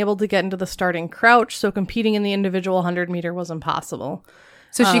was unable to get into the starting crouch, so competing in the individual 100-meter was impossiter.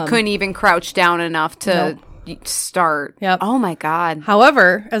 So she couldn't even crouch down enough to start. Yep. Oh my God.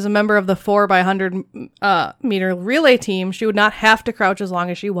 However, as a member of the 4x100 meter relay team, she would not have to crouch as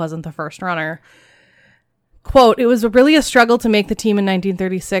long as she wasn't the first runner. Quote, "It was really a struggle to make the team in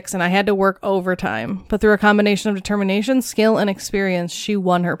 1936, and I had to work overtime. But through a combination of determination, skill, and experience, she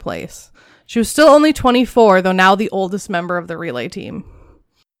won her place. She was still only 24, though now the oldest member of the relay team."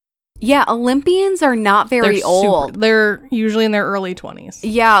 Yeah, Olympians are not very old. They're usually in their early 20s.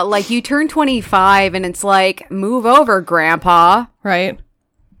 Yeah, like you turn 25 and it's like, move over, Grandpa. Right?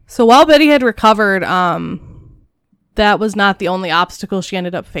 So while Betty had recovered, that was not the only obstacle she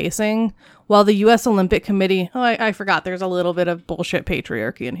ended up facing. While the U.S. Olympic Committee... Oh, I forgot. There's a little bit of bullshit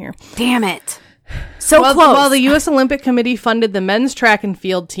patriarchy in here. Damn it. So close. While the U.S. Olympic Committee funded the men's track and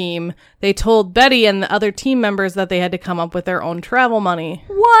field team, they told Betty and the other team members that they had to come up with their own travel money.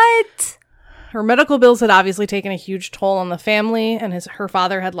 What? Her medical bills had obviously taken a huge toll on the family, and her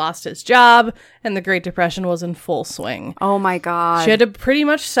father had lost his job, and the Great Depression was in full swing. Oh my God. She had to pretty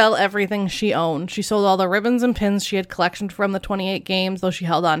much sell everything she owned. She sold all the ribbons and pins she had collected from the 28 games, though she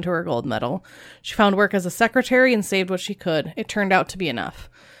held on to her gold medal. She found work as a secretary and saved what she could. It turned out to be enough.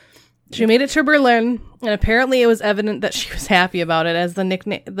 She made it to Berlin, and apparently it was evident that she was happy about it, as the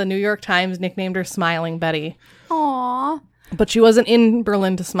New York Times nicknamed her Smiling Betty. Aww. But she wasn't in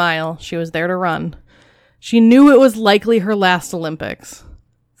Berlin to smile. She was there to run. She knew it was likely her last Olympics,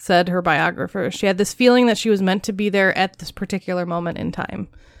 said her biographer. She had this feeling that she was meant to be there at this particular moment in time.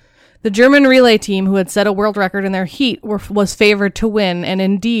 The German relay team, who had set a world record in their heat, was favored to win, and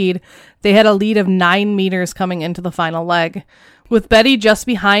indeed, they had a lead of 9 meters coming into the final leg, with Betty just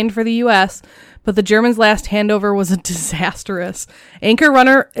behind for the U.S., but the Germans' last handover was disastrous. Anchor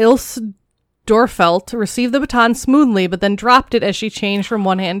runner Ilse Dorfeld received the baton smoothly, but then dropped it as she changed from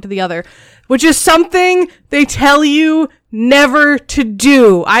one hand to the other, which is something they tell you never to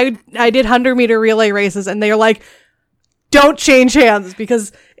do. I did 100-meter relay races, and they're like, don't change hands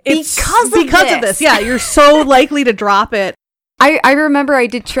because of this. Yeah, you're so likely to drop it. I remember I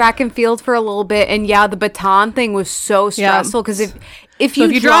did track and field for a little bit, and yeah, the baton thing was so stressful because if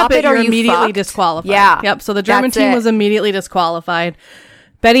you drop it, you're are you immediately fucked? disqualified. Yeah. Yep. So the German team was immediately disqualified.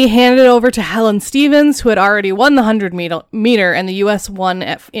 Betty handed it over to Helen Stevens, who had already won the 100-meter, and the U.S. won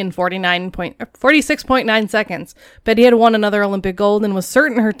in 46.9 seconds. Betty had won another Olympic gold and was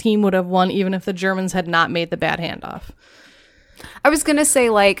certain her team would have won even if the Germans had not made the bad handoff. I was going to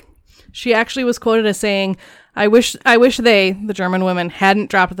say, like... She actually was quoted as saying, I wish they, the German women, hadn't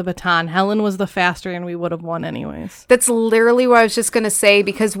dropped the baton. Helen was the faster and we would have won anyways. That's literally what I was just going to say,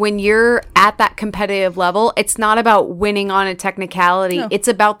 because when you're at that competitive level, it's not about winning on a technicality. No. It's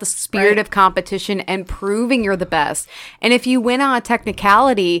about the spirit of competition and proving you're the best. And if you win on a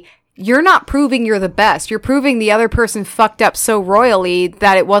technicality, you're not proving you're the best. You're proving the other person fucked up so royally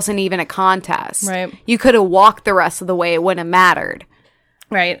that it wasn't even a contest. Right. You could have walked the rest of the way. It wouldn't have mattered.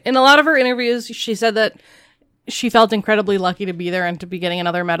 Right. In a lot of her interviews, she said that she felt incredibly lucky to be there and to be getting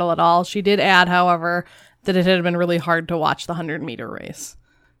another medal at all. She did add, however, that it had been really hard to watch the 100-meter race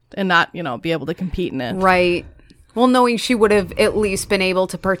and not, be able to compete in it. Right. Well, knowing she would have at least been able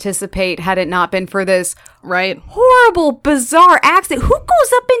to participate had it not been for this horrible, bizarre accident. Who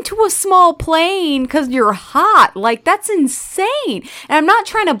goes up into a small plane because you're hot? Like, that's insane. And I'm not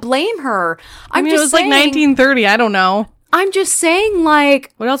trying to blame her. It was like 1930. I don't know. I'm just saying,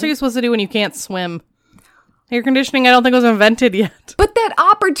 like... What else are you supposed to do when you can't swim? Air conditioning, I don't think was invented yet. But that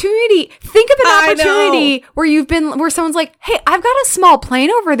opportunity, think of an opportunity where someone's like, hey, I've got a small plane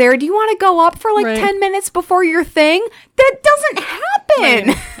over there. Do you want to go up for 10 minutes before your thing? That doesn't happen.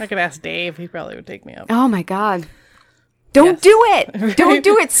 Right. I could ask Dave. He probably would take me up. Oh my God. Don't do it. Don't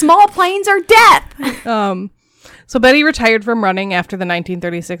do it. Small planes are death. So Betty retired from running after the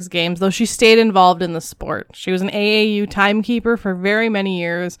 1936 games, though she stayed involved in the sport. She was an AAU timekeeper for very many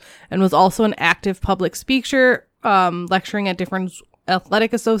years and was also an active public speaker, lecturing at different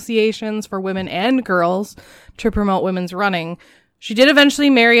athletic associations for women and girls to promote women's running. She did eventually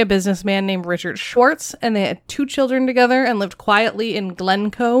marry a businessman named Richard Schwartz, and they had 2 children together and lived quietly in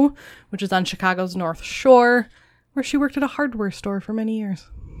Glencoe, which is on Chicago's North Shore, where she worked at a hardware store for many years.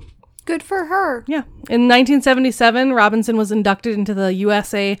 Good for her. Yeah. In 1977, Robinson was inducted into the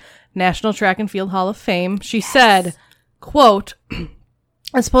USA National Track and Field Hall of Fame. She said, quote,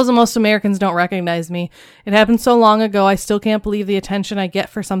 I suppose most Americans don't recognize me. It happened so long ago, I still can't believe the attention I get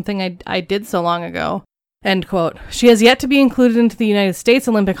for something I did so long ago. End quote. She has yet to be included into the United States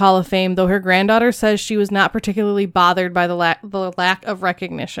Olympic Hall of Fame, though her granddaughter says she was not particularly bothered by the lack of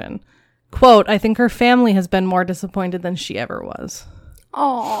recognition. Quote, I think her family has been more disappointed than she ever was.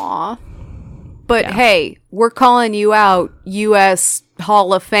 Aww. But hey, we're calling you out, U.S.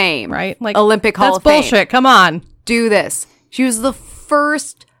 Hall of Fame. Right? Like Olympic Hall of Fame. Fame. That's bullshit. Come on. Do this. She was the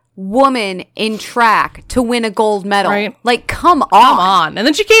first woman in track to win a gold medal. Right. Like, come on. Come on. And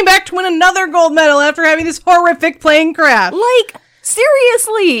then she came back to win another gold medal after having this horrific plane crash. Like,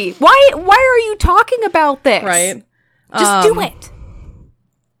 seriously. Why are you talking about this? Right. Just do it.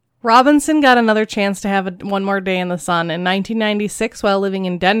 Robinson got another chance to have one more day in the sun. In 1996, while living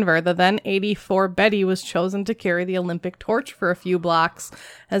in Denver, the then 84 Betty was chosen to carry the Olympic torch for a few blocks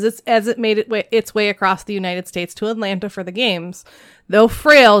as it made its way across the United States to Atlanta for the games. Though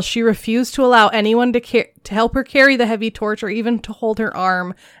frail, she refused to allow anyone to help her carry the heavy torch or even to hold her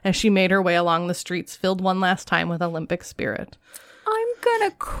arm as she made her way along the streets, filled one last time with Olympic spirit. I'm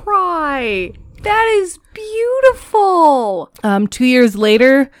gonna cry. That is beautiful. 2 years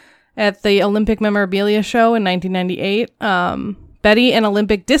later, at the Olympic Memorabilia Show in 1998, Betty and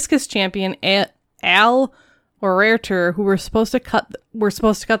Olympic discus champion Al Oerter, who were supposed to cut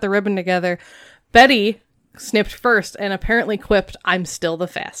the ribbon together, Betty snipped first and apparently quipped, "I'm still the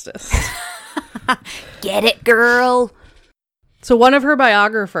fastest." Get it, girl. So one of her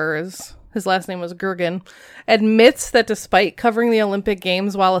biographers, his last name was Gergen, admits that despite covering the Olympic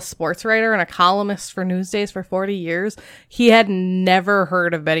Games while a sports writer and a columnist for Newsdays for 40 years, he had never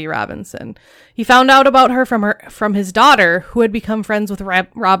heard of Betty Robinson. He found out about her from his daughter, who had become friends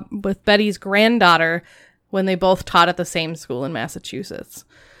with Betty's granddaughter when they both taught at the same school in Massachusetts.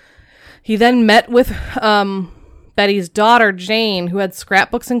 He then met with Betty's daughter, Jane, who had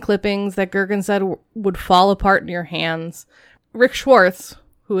scrapbooks and clippings that Gergen said would fall apart in your hands. Rick Schwartz,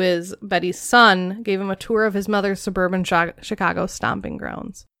 who is Betty's son, gave him a tour of his mother's suburban Chicago stomping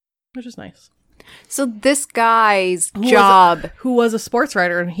grounds, which is nice. So this guy's job... Who was a sports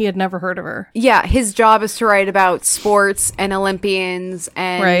writer, and he had never heard of her. Yeah, his job is to write about sports and Olympians,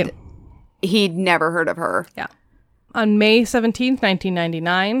 and he'd never heard of her. Yeah. On May 17th,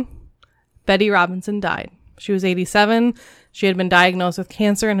 1999, Betty Robinson died. She was 87. She had been diagnosed with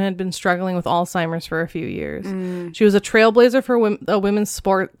cancer and had been struggling with Alzheimer's for a few years. She was a trailblazer for a women's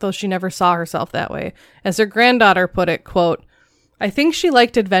sport, though she never saw herself that way. As her granddaughter put it, quote, I think she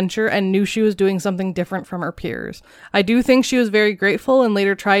liked adventure and knew she was doing something different from her peers. I do think she was very grateful and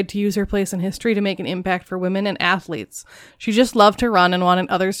later tried to use her place in history to make an impact for women and athletes. She just loved to run and wanted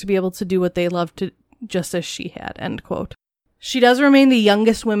others to be able to do what they loved to, just as she had, end quote. She does remain the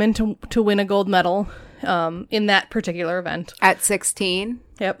youngest woman to win a gold medal in that particular event. At 16?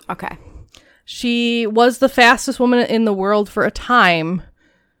 Yep. Okay. She was the fastest woman in the world for a time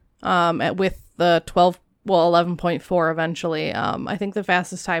with the 11.4 eventually. I think the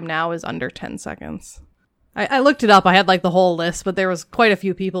fastest time now is under 10 seconds. I looked it up. I had like the whole list, but there was quite a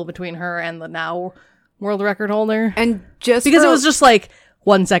few people between her and the now world record holder. And just because it was just like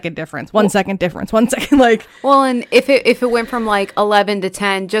 1 second difference, 1 second difference, 1 second, like. Well, and if it went from like 11 to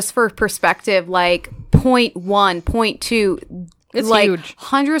 10, just for perspective, like 0.1, 0.2, it's like huge.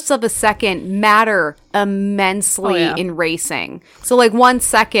 hundredths of a second matter immensely in racing. So like 1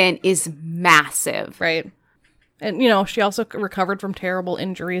 second is massive. Right. And, you know, she also recovered from terrible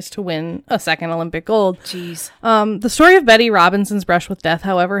injuries to win a second Olympic gold. Jeez. The story of Betty Robinson's brush with death,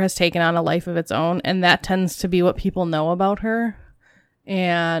 however, has taken on a life of its own, and that tends to be what people know about her.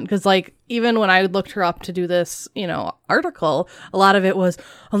 And because, like, even when I looked her up to do this, you know, article, a lot of it was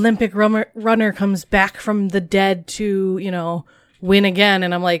Olympic runner comes back from the dead to, you know, win again.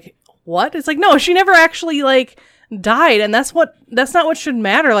 And I'm like, what? It's like, no, she never actually, like, died. And that's not what should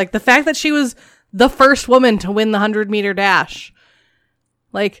matter. Like, the fact that she was the first woman to win the 100-meter dash,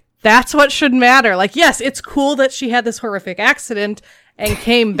 like, that's what should matter. Like, yes, it's cool that she had this horrific accident and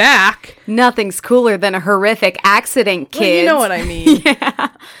came back. Nothing's cooler than a horrific accident, kids. Well, you know what I mean.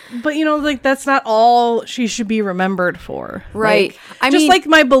 Yeah. But, you know, like, that's not all she should be remembered for. Right. Like, like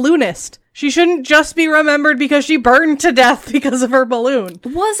my balloonist. She shouldn't just be remembered because she burned to death because of her balloon.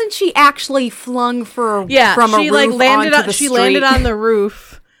 Wasn't she actually flung from a she, roof like, landed onto the she street? landed on the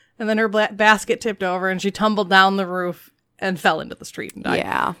roof, and then her basket tipped over, and she tumbled down the roof and fell into the street and died.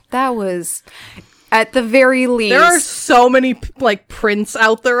 Yeah, that was, at the very least. There are so many, like, prints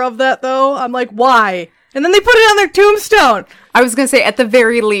out there of that, though. I'm like, why? And then they put it on their tombstone. I was going to say, at the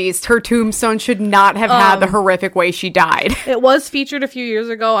very least, her tombstone should not have had the horrific way she died. It was featured a few years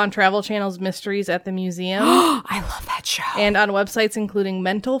ago on Travel Channel's Mysteries at the Museum. I love that show. And on websites including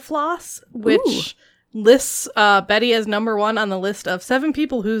Mental Floss, which lists Betty as number 1 on the list of 7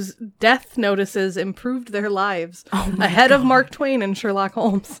 people whose death notices improved their lives, ahead of Mark Twain and Sherlock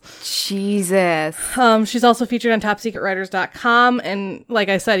Holmes. Jesus. She's also featured on TopSecretWriters.com, and like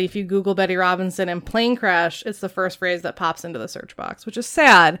I said, if you Google Betty Robinson and plane crash, it's the first phrase that pops into the search box, which is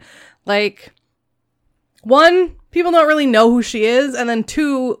sad. Like, 1, people don't really know who she is, and then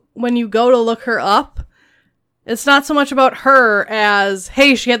 2, when you go to look her up, it's not so much about her as,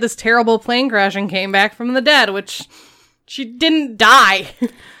 hey, she had this terrible plane crash and came back from the dead, which she didn't die.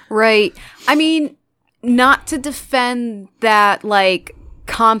 Right. I mean, not to defend that, like,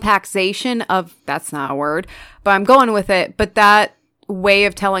 compactization of, that's not a word, but I'm going with it, but that way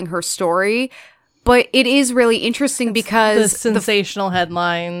of telling her story. But it is really interesting because the sensational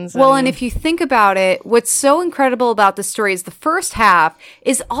headlines. Well, and if you think about it, what's so incredible about the story is the first half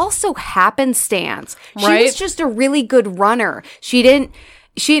is also happenstance. She was just a really good runner. She didn't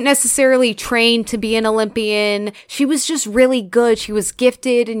necessarily train to be an Olympian. She was just really good. She was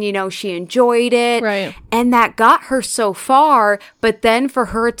gifted and, you know, she enjoyed it. Right. And that got her so far. But then for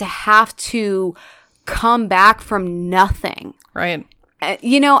her to have to come back from nothing. Right.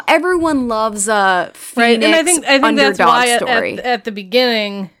 You know, everyone loves a Phoenix right. And I think that's why at the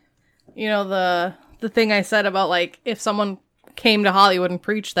beginning, you know, the thing I said about, like, if someone came to Hollywood and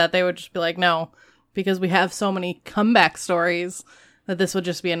preached that, they would just be like, no, because we have so many comeback stories that this would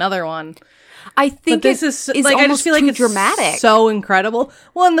just be another one. I think this is like, almost I just feel like it's dramatic. So incredible.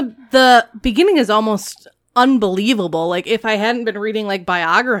 Well, and the beginning is almost unbelievable. Like, if I hadn't been reading, like,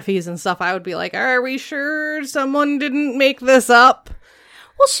 biographies and stuff, I would be like, are we sure someone didn't make this up?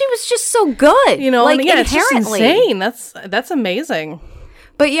 Well, she was just so good, you know, like, and yeah, inherently. It's just insane. That's amazing.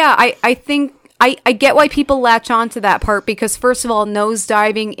 But yeah, I think I get why people latch on to that part, because first of all,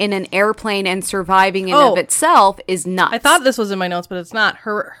 nosediving in an airplane and surviving in of itself is nuts. I thought this was in my notes, but it's not.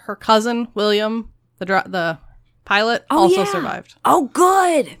 Her cousin William, the pilot, also survived. Oh,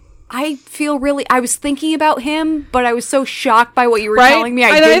 good. I was thinking about him, but I was so shocked by what you were telling me.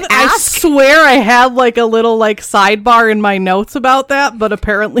 I didn't ask. I swear I had, like, a little, like, sidebar in my notes about that, but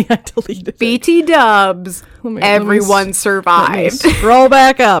apparently I deleted it. BT dubs. Everyone survived. Let me scroll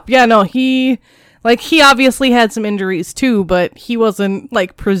back up. Yeah, no, he obviously had some injuries too, but he wasn't,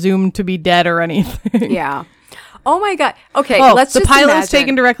 like, presumed to be dead or anything. Yeah. Oh my God. Okay, let's just imagine. The pilot was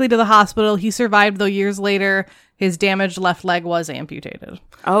taken directly to the hospital. He survived, though years later, his damaged left leg was amputated.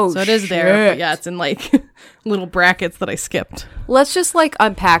 Oh, so it is there. But yeah, it's in, like, little brackets that I skipped. Let's just, like,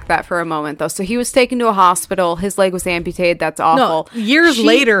 unpack that for a moment, though. So he was taken to a hospital. His leg was amputated. That's awful. No, years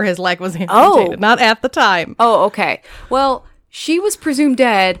later, his leg was amputated. Not at the time. Oh, okay. Well, she was presumed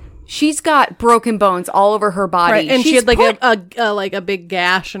dead. She's got broken bones all over her body. Right, and she had, like, a big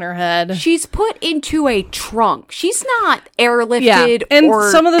gash in her head. She's put into a trunk. She's not airlifted and or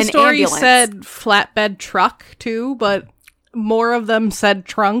some of the an stories ambulance. said flatbed truck, too, but more of them said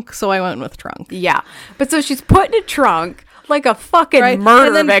trunk, so I went with trunk. Yeah. But so she's put in a trunk like a fucking murder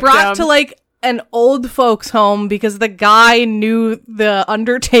and then victim. brought to, like, an old folks home because the guy knew the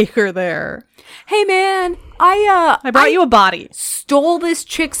undertaker there. Hey man, I brought you a body. Stole this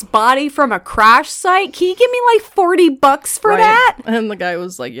chick's body from a crash site. Can you give me like $40 for that? And the guy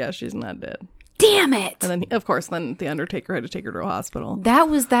was like, yeah, she's not dead. Damn it. And then, of course, then the undertaker had to take her to a hospital. That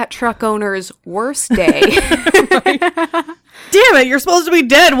was that truck owner's worst day. Damn it, you're supposed to be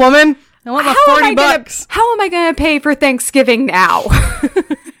dead, woman. I want my $40. How am I going to pay for Thanksgiving now?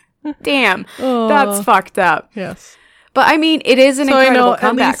 Damn, that's fucked up. Yes. But I mean, it is an incredible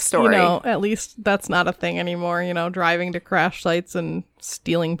comeback story. At least that's not a thing anymore, driving to crash sites and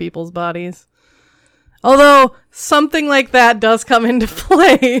stealing people's bodies. Although, something like that does come into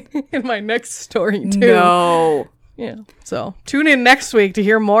play in my next story, too. No. Yeah. So, tune in next week to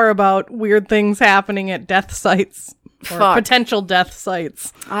hear more about weird things happening at death sites. Or potential death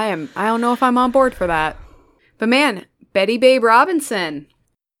sites. I don't know if I'm on board for that. But man, Betty Babe Robinson.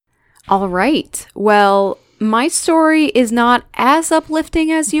 All right. Well, my story is not as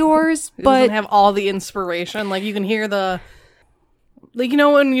uplifting as yours, It but doesn't have all the inspiration. Like, you can hear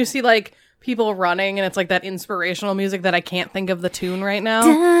when you see, people running and it's like that inspirational music that I can't think of the tune right now.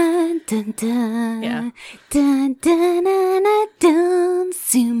 Dun, dun, dun, yeah. Dun, dun, dun, dun, dun,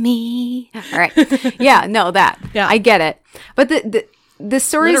 sue me. All right. Yeah, no, that. Yeah. I get it. But the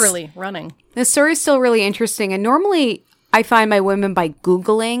story literally running. The story is still really interesting. And normally I find my women by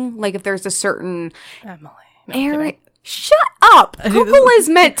Googling, like if there's a certain Emily. No, area. Shut up. Google is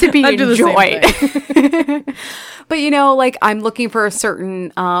meant to be enjoyed. But I'm looking for a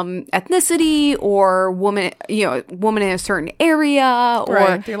certain ethnicity or woman in a certain area, or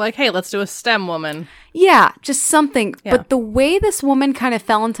right. You're like, hey, let's do a STEM woman. Yeah, just something. Yeah. But the way this woman kind of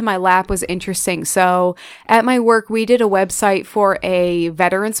fell into my lap was interesting. So at my work, we did a website for a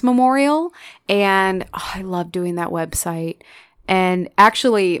veterans memorial, and I love doing that website. And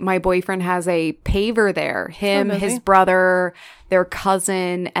actually, my boyfriend has a paver there. Him, his brother, their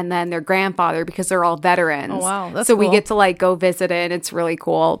cousin, and then their grandfather, because they're all veterans. Oh, wow. That's so cool. we get to go visit it. It's really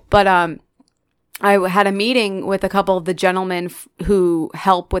cool. But I had a meeting with a couple of the gentlemen who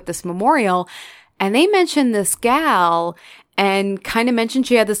help with this memorial, and they mentioned this gal and kind of mentioned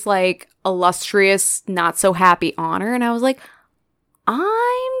she had this illustrious, not so happy honor. And I was like, I'm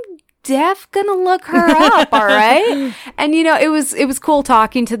gonna look her up. All right. And it was cool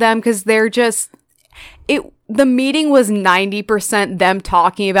talking to them because they're just the meeting was 90% them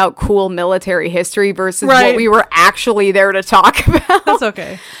talking about cool military history versus what we were actually there to talk about. That's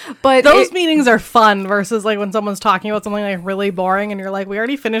okay. But those meetings are fun versus when someone's talking about something really boring and you're like, we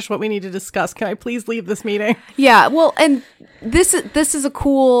already finished what we need to discuss. Can I please leave this meeting? Yeah. Well, and this is a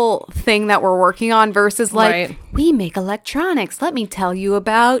cool thing that we're working on versus we make electronics. Let me tell you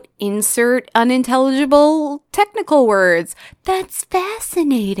about insert unintelligible technical words. That's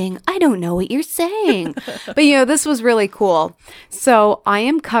fascinating. I don't know what you're saying. But this was really cool. So I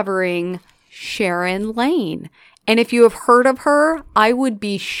am covering Sharon Lane. And if you have heard of her, I would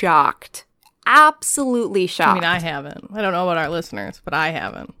be shocked. Absolutely shocked. I mean, I haven't. I don't know about our listeners, but I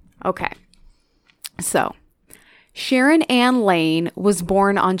haven't. Okay. So Sharon Ann Lane was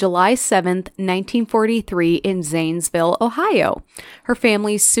born on July 7th, 1943 in Zanesville, Ohio. Her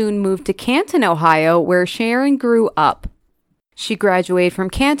family soon moved to Canton, Ohio, where Sharon grew up. She graduated from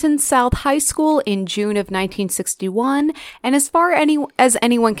Canton South High School in June of 1961, and as far as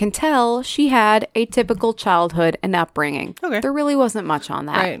anyone can tell, she had a typical childhood and upbringing. Okay. There really wasn't much on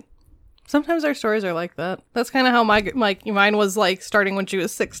that. Right. Sometimes our stories are like that. That's kind of how mine was starting when she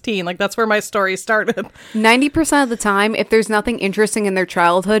was 16. That's where my story started. 90% of the time, if there's nothing interesting in their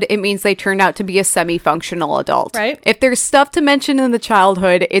childhood, it means they turned out to be a semi-functional adult. Right. If there's stuff to mention in the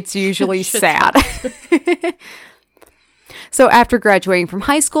childhood, it's usually sad. So after graduating from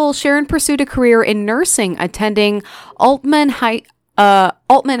high school, Sharon pursued a career in nursing, attending Altman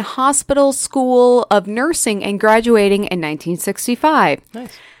Hospital School of Nursing and graduating in 1965.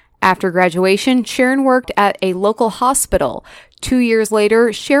 Nice. After graduation, Sharon worked at a local hospital. 2 years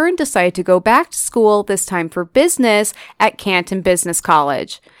later, Sharon decided to go back to school, this time for business, at Canton Business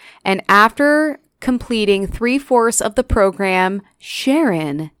College. And after completing 3/4 of the program,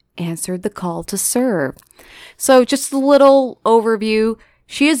 Sharon answered the call to serve. So just a little overview.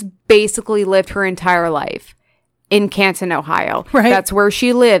 She has basically lived her entire life in Canton, Ohio. Right. That's where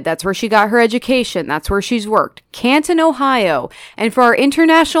she lived. That's where she got her education. That's where she's worked. Canton, Ohio. And for our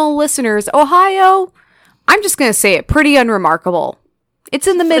international listeners, Ohio, I'm just going to say it, pretty unremarkable. It's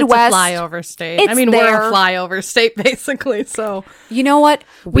in the Midwest. It's a flyover state. It's we're there. a flyover state, basically. So You know what?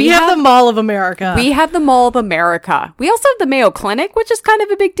 we have the Mall of America. We have the Mall of America. We also have the Mayo Clinic, which is kind of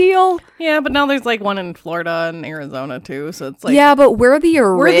a big deal. Yeah, but now there's like one in Florida and Arizona too. So it's like Yeah, but we're the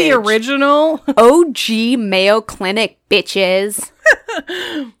original OG Mayo Clinic, bitches.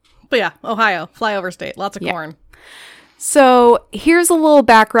 But yeah, Ohio, flyover state, lots of corn. So here's a little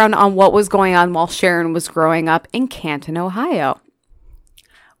background on what was going on while Sharon was growing up in Canton, Ohio.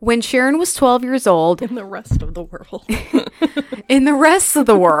 When Sharon was 12 years old, In the rest of the world. in the rest of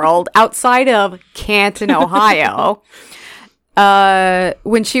the world, outside of Canton, Ohio,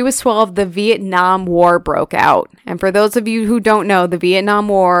 when she was 12, the Vietnam War broke out. And for those of you who don't know, the Vietnam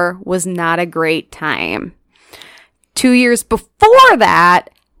War was not a great time. 2 years before that,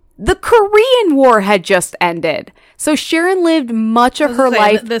 the Korean War had just ended. So Sharon lived much of her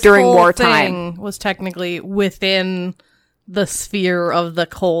life during wartime. Thing was technically within the sphere of the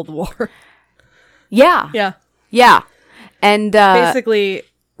Cold War. Yeah. Yeah. Yeah. And basically,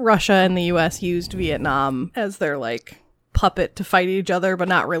 Russia and the U.S. used Vietnam as their like puppet to fight each other, but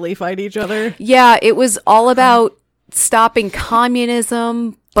not really fight each other. Yeah, it was all about stopping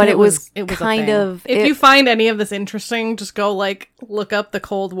communism, but it was kind of... If you find any of this interesting, just go like look up the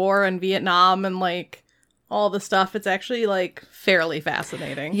Cold War and Vietnam and like all the stuff. It's actually like fairly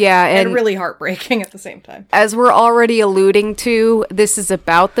fascinating. Yeah, and really heartbreaking at the same time. As we're already alluding to, this is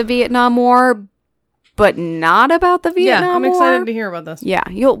about the Vietnam War, but not about the Vietnam War. I'm excited to hear about this. Yeah,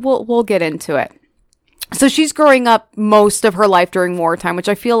 we'll get into it. So she's growing up most of her life during wartime, which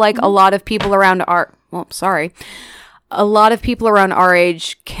I feel like a lot of people around a lot of people around our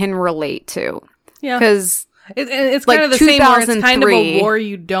age can relate to. Yeah. Because it's kind of the same where it's kind of a war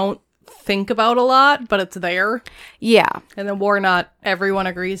you don't think about a lot, but it's there. Yeah. And the war not everyone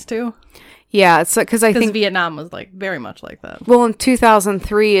agrees to. Yeah, so because I think Vietnam was like very much like that. Well, in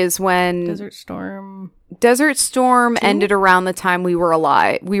 2003 is when Desert Storm ended around the time we were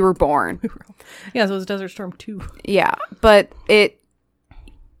alive. We were born. Yeah, so it was Desert Storm 2. Yeah, but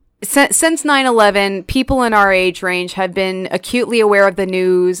since 9/11, people in our age range have been acutely aware of the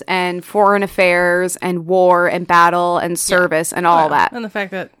news and foreign affairs and war and battle and service and all that. And the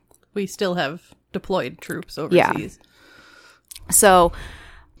fact that we still have deployed troops overseas. Yeah. So...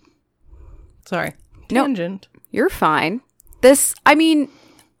 Sorry. Tangent. No, you're fine.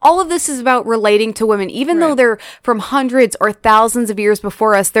 All of this is about relating to women. Even though they're from hundreds or thousands of years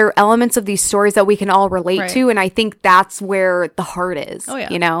before us, there are elements of these stories that we can all relate to. And I think that's where the heart is. Oh, yeah.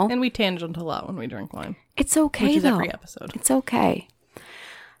 You know? And we tangent a lot when we drink wine. It's okay, which is though. Every episode. It's okay.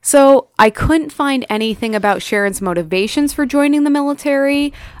 So I couldn't find anything about Sharon's motivations for joining the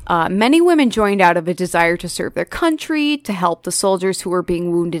military. Many women joined out of a desire to serve their country, to help the soldiers who were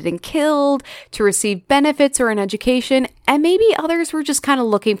being wounded and killed, to receive benefits or an education, and maybe others were just kind of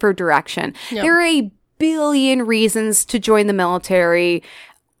looking for direction. Yep. There are a billion reasons to join the military,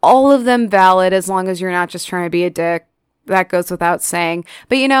 all of them valid as long as you're not just trying to be a dick. That goes without saying.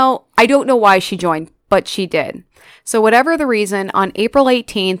 But I don't know why she joined, but she did. So whatever the reason, on April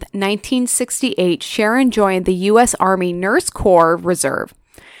 18th, 1968, Sharon joined the U.S. Army Nurse Corps Reserve.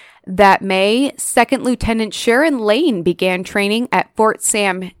 That May, 2nd Lieutenant Sharon Lane began training at Fort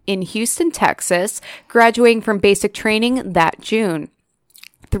Sam in Houston, Texas, graduating from basic training that June.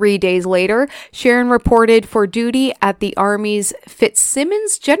 3 days later, Sharon reported for duty at the Army's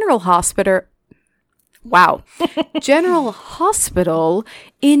Fitzsimmons General Hospital. General Hospital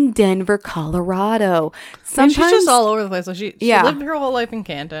in Denver, Colorado. She's just all over the place. So she lived her whole life in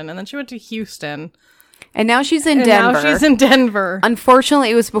Canton, and then she went to Houston. And now she's in Denver. Unfortunately,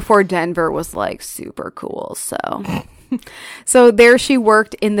 it was before Denver was like super cool. So there she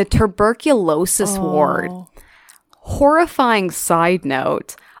worked in the tuberculosis ward. Horrifying side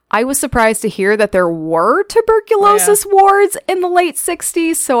note. I was surprised to hear that there were tuberculosis wards in the late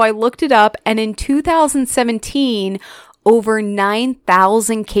 60s, so I looked it up, and in 2017, over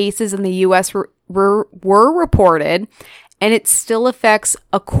 9,000 cases in the U.S. were reported, and it still affects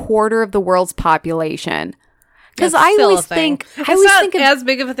a quarter of the world's population. Because I always think... It's not as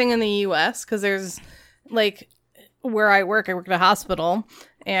big of a thing in the U.S., because there's, like, where I work at a hospital,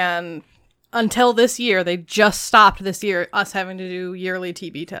 and... Until this year, they just stopped this year, us having to do yearly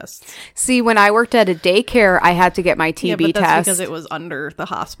TB tests. See, when I worked at a daycare, I had to get my TB test. Because it was under the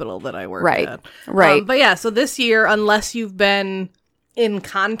hospital that I worked at. Right. But yeah, so this year, unless you've been in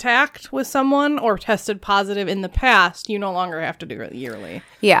contact with someone or tested positive in the past, you no longer have to do it yearly.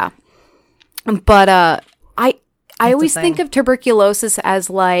 Yeah. But I always think of tuberculosis as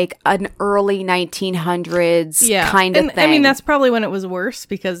like an early 1900s kind of thing. I mean, that's probably when it was worse,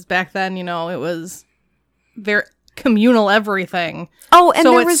 because back then, it was very... communal everything. Oh, and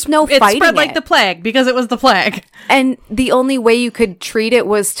there was no fighting it. Spread like the plague because it was the plague. And the only way you could treat it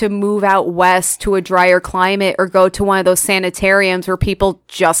was to move out west to a drier climate or go to one of those sanitariums where people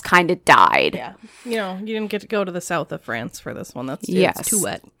just kind of died. Yeah. You didn't get to go to the south of France for this one. It's too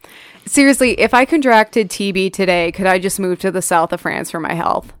wet. Seriously, if I contracted TB today, could I just move to the south of France for my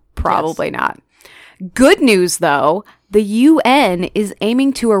health? Probably not. Good news, though. The UN is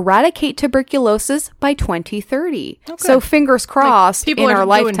aiming to eradicate tuberculosis by 2030. Okay. So fingers crossed in our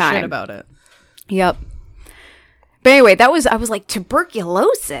lifetime. People are doing shit about it. Yep. But anyway, I was like,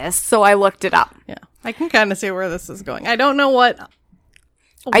 tuberculosis? So I looked it up. Yeah. I can kind of see where this is going. I don't know what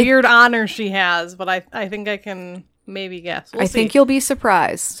weird honor she has, but I think I can maybe guess. We'll see. Think you'll be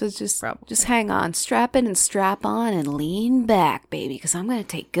surprised. So just hang on. Strap in and strap on and lean back, baby, because I'm going to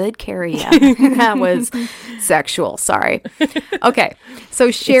take good care of you. That was sexual. Sorry. Okay.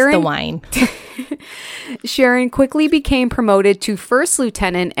 So Sharon... It's the wine. Sharon quickly became promoted to first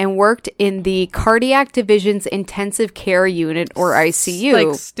lieutenant and worked in the cardiac division's intensive care unit, or ICU.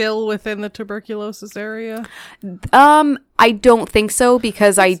 Like still within the tuberculosis area? I don't think so,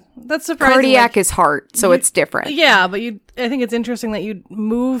 because that's surprising. Cardiac is heart, so it's different. Yeah, but I think it's interesting that you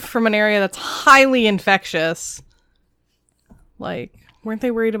moved from an area that's highly infectious. Like, weren't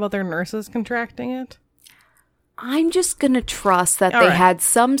they worried about their nurses contracting it? I'm just going to trust that they had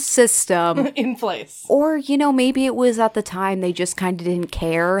some system in place. Or, maybe it was at the time they just kind of didn't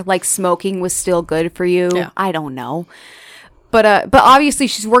care. Like smoking was still good for you. Yeah. I don't know. But obviously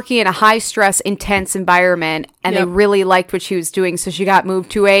she's working in a high stress, intense environment, and they really liked what she was doing. So she got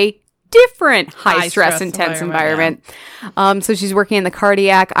moved to a different high stress, intense environment. Yeah. So she's working in the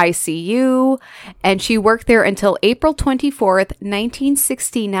cardiac ICU, and she worked there until April 24th,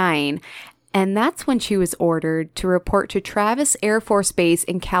 1969. And that's when she was ordered to report to Travis Air Force Base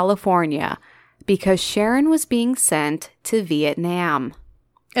in California because Sharon was being sent to Vietnam.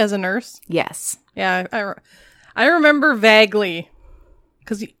 As a nurse? Yes. Yeah, I remember vaguely,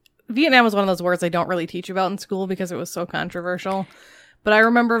 because Vietnam was one of those wars they don't really teach about in school because it was so controversial. But I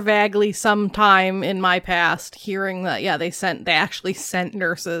remember vaguely sometime in my past hearing that, they actually sent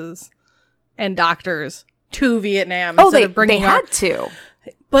nurses and doctors to Vietnam. Oh, they had to.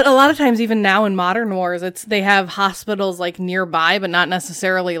 But a lot of times, even now in modern wars, they have hospitals like nearby, but not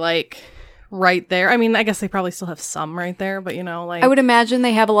necessarily like right there. I mean, I guess they probably still have some right there, but I would imagine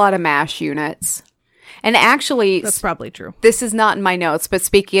they have a lot of MASH units. And actually, that's probably true. This is not in my notes, but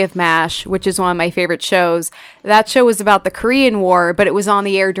speaking of MASH, which is one of my favorite shows, that show was about the Korean War, but it was on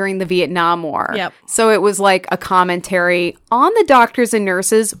the air during the Vietnam War. Yep. So it was like a commentary on the doctors and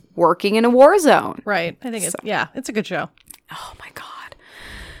nurses working in a war zone. Right. I think it's a good show. Oh my God.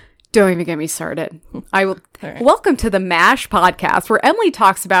 Don't even get me started. I will. Right. Welcome to the MASH podcast, where Emily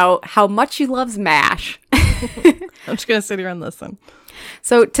talks about how much she loves MASH. I'm just going to sit here and listen.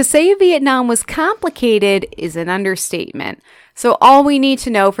 So to say Vietnam was complicated is an understatement. So all we need to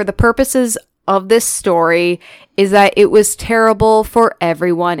know for the purposes of this story is that it was terrible for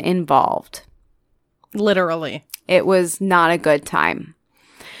everyone involved. Literally. It was not a good time.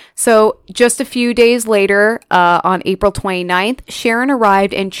 So just a few days later, on April 29th, Sharon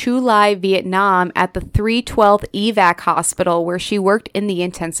arrived in Chu Lai, Vietnam at the 312th EVAC hospital where she worked in the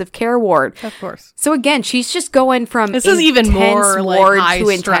intensive care ward. Of course. So again, she's just going from this is even more ward like high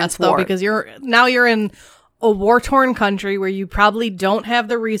to stress, intense though, ward. because you're in a war-torn country where you probably don't have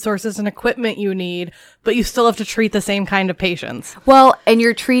the resources and equipment you need, but you still have to treat the same kind of patients. Well, and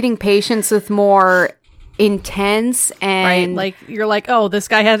you're treating patients with more intense and like you're like, oh, this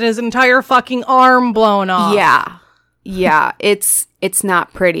guy had his entire fucking arm blown off. Yeah, it's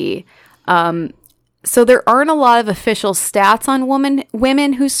not pretty. So there aren't a lot of official stats on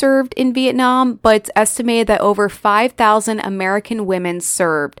women who served in Vietnam, but it's estimated that over 5,000 American women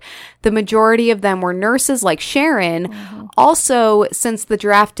served. The majority of them were nurses like Sharon. Mm-hmm. Also, since the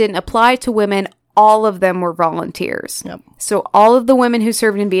draft didn't apply to women, all of them were volunteers. Yep. So all of the women who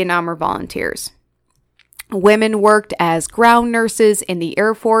served in Vietnam were volunteers. Women worked as ground nurses in the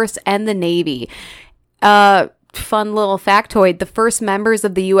Air Force and the Navy. Fun little factoid, the first members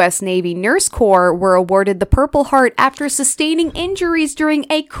of the U.S. Navy Nurse Corps were awarded the Purple Heart after sustaining injuries during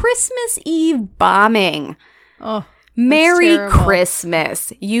a Christmas Eve bombing. Oh, Merry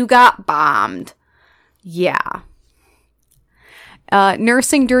Christmas. You got bombed. Yeah.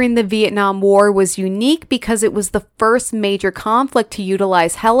 Nursing during the Vietnam War was unique because it was the first major conflict to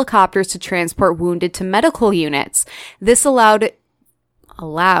utilize helicopters to transport wounded to medical units. This allowed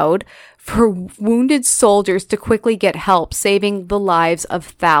for wounded soldiers to quickly get help, saving the lives of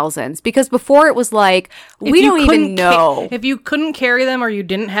thousands. Because before it was like, we don't even know. If you couldn't carry them or you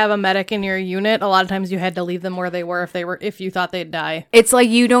didn't have a medic in your unit, a lot of times you had to leave them where they were if you thought they'd die. It's like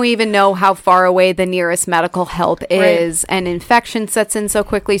you don't even know how far away the nearest medical help is, and infection sets in so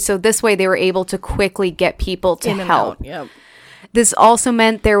quickly. So this way they were able to quickly get people to help. Yep. This also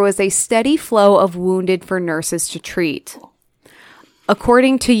meant there was a steady flow of wounded for nurses to treat.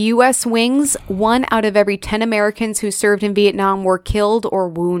 According to U.S. Wings, 1 out of every 10 Americans who served in Vietnam were killed or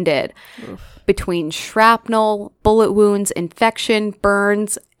wounded. Oof. Between shrapnel, bullet wounds, infection,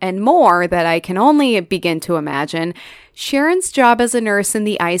 burns, and more that I can only begin to imagine, Sharon's job as a nurse in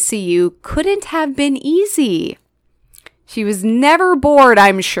the ICU couldn't have been easy. She was never bored,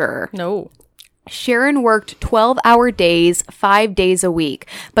 I'm sure. No. Sharon worked 12-hour days, 5 days a week,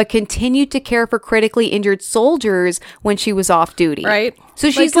 but continued to care for critically injured soldiers when she was off duty. Right. So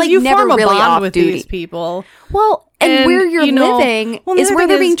she's like never really off with duty. These people. Well, and where you're living is where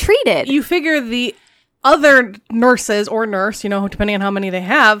they're being treated. You figure the other nurses or nurse, depending on how many they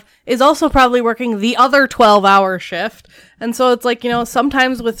have, is also probably working the other 12-hour shift. And so it's like,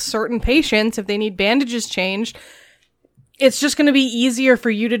 sometimes with certain patients, if they need bandages changed, it's just going to be easier for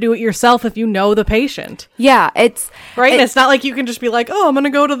you to do it yourself if you know the patient. Yeah, it's... Right? It's not like you can just be like, oh, I'm going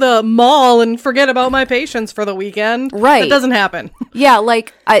to go to the mall and forget about my patients for the weekend. Right. That doesn't happen. Yeah,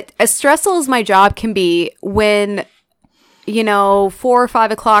 like, as stressful as my job can be when, 4 or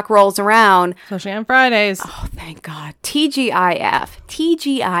 5 o'clock rolls around... Especially on Fridays. Oh, thank God. TGIF.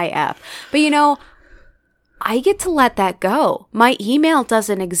 But, I get to let that go. My email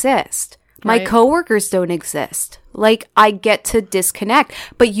doesn't exist. My coworkers don't exist. Like, I get to disconnect.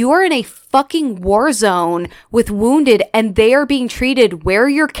 But you are in a fucking war zone with wounded, and they are being treated where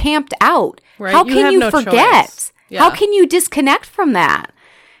you're camped out. Right. How can you forget? Yeah. How can you disconnect from that?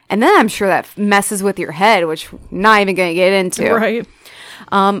 And then I'm sure that messes with your head, which I'm not even going to get into. Right.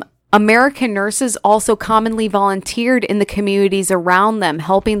 American nurses also commonly volunteered in the communities around them,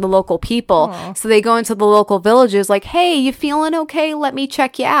 helping the local people. Aww. So they go into the local villages like, hey, you feeling okay? Let me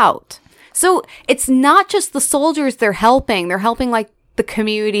check you out. So it's not just the soldiers they're helping. They're helping, like, the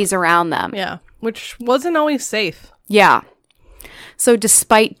communities around them. Yeah, which wasn't always safe. Yeah. So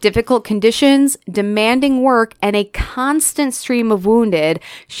despite difficult conditions, demanding work, and a constant stream of wounded,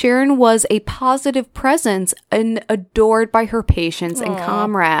 Sharon was a positive presence and adored by her patients and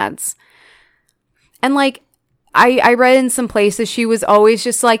comrades. And, like, I read in some places she was always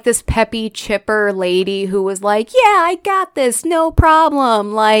just like this peppy, chipper lady who was like, yeah, I got this, no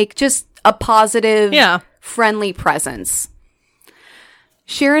problem. Like, just a positive, friendly presence.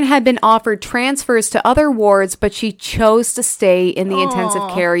 Sharon had been offered transfers to other wards, but she chose to stay in the intensive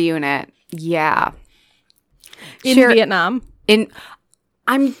care unit. Yeah. In Vietnam?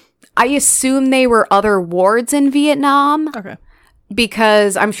 I assume they were other wards in Vietnam. Okay.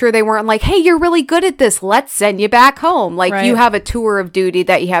 Because I'm sure they weren't like, hey, you're really good at this. Let's send you back home. Like, you have a tour of duty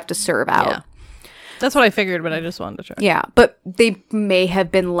that you have to serve out. Yeah. That's what I figured, but I just wanted to check. Yeah, but they may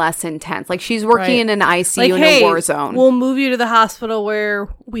have been less intense. Like, she's working in an ICU in a war zone. We'll move you to the hospital where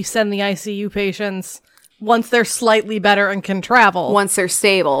we send the ICU patients once they're slightly better and can travel. Once they're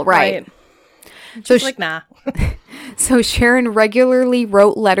stable, right. So she's like, nah. So Sharon regularly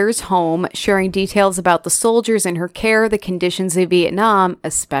wrote letters home, sharing details about the soldiers in her care, the conditions of Vietnam,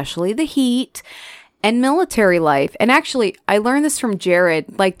 especially the heat, and military life. And actually, I learned this from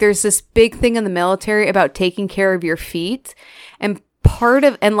Jared. Like, there's this big thing in the military about taking care of your feet and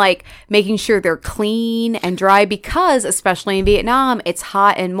like making sure they're clean and dry because, especially in Vietnam, it's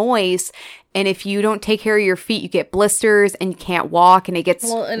hot and moist. And if you don't take care of your feet, you get blisters and you can't walk, and it gets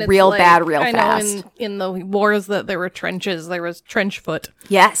real bad real fast. In the wars that there were trenches, there was trench foot.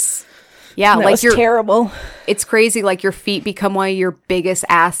 Yes. Yeah, that was terrible. It's crazy. Like, your feet become one of your biggest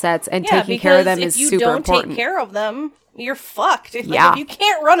assets, and taking care of them is super important. If you don't take care of them, you're fucked. If you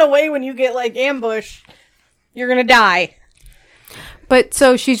can't run away when you get, like, ambushed, you're gonna die. But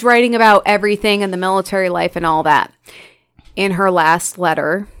so she's writing about everything in the military life and all that. In her last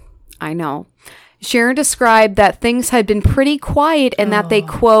letter, I know, Sharon described that things had been pretty quiet and that they,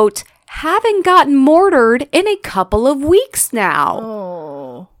 quote, haven't gotten mortared in a couple of weeks now.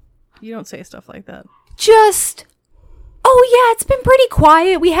 Oh. You don't say stuff like that. Just, it's been pretty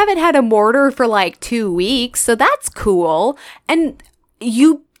quiet. We haven't had a mortar for like 2 weeks, so that's cool. And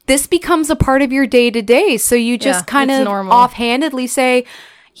this becomes a part of your day to day. So you just kind of offhandedly say,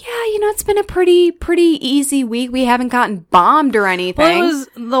 it's been a pretty easy week. We haven't gotten bombed or anything. Well, it was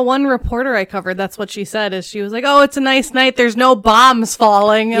the one reporter I covered. That's what she said. Is she was like, "Oh, it's a nice night. There's no bombs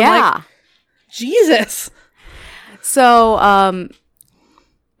falling." I'm like, Jesus. So,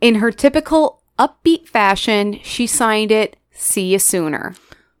 In her typical upbeat fashion, she signed it, "See you sooner."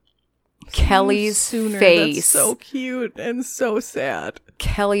 Kelly's face. That's so cute and so sad.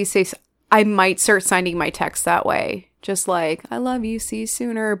 Kelly's face. I might start signing my text that way. Just like, "I love you, see you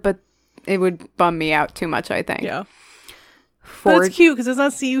sooner." But it would bum me out too much, I think. Yeah. But it's cute because it's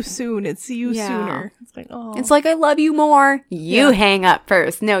not "see you soon," it's "see you Yeah. sooner." It's like, oh. It's like, "I love you more." You hang up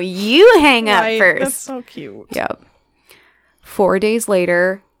first. No, you hang up first. That's so cute. Yep. 4 days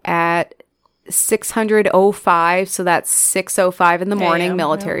later at 6:05, so that's 6:05 in the morning,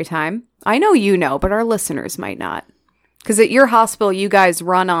 military time. I know you know, but our listeners might not. Because at your hospital, you guys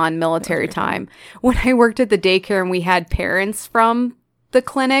run on military time. When I worked at the daycare and we had parents from the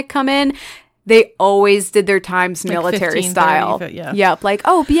clinic come in, they always did their times like military 15, style. 30, yeah. Yep. Like,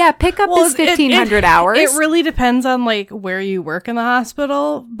 "Oh, yeah, pick up this 1,500 hours. It really depends on like where you work in the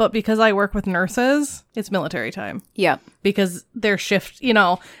hospital. But because I work with nurses, it's military time. Yep. Because their shift,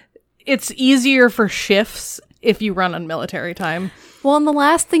 it's easier for shifts if you run on military time. Well, and the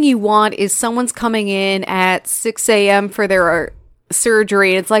last thing you want is someone's coming in at 6 a.m. for their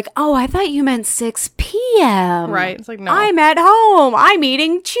surgery. And it's like, "Oh, I thought you meant 6 p.m. Right. It's like, no. I'm at home. I'm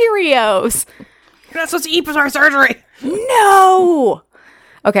eating Cheerios. You're not supposed to eat before surgery. No.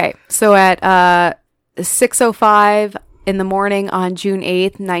 Okay. So at 6:05 in the morning on June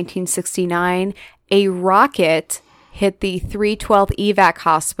 8th, 1969, a rocket hit the 312th evac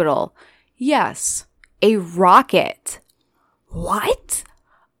hospital. Yes, a rocket. What?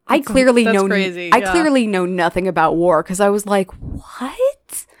 I clearly know nothing about war because I was like,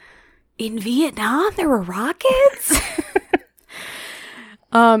 "What? In Vietnam there were rockets?"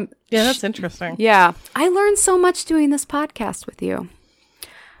 Yeah, that's interesting. Yeah, I learned so much doing this podcast with you.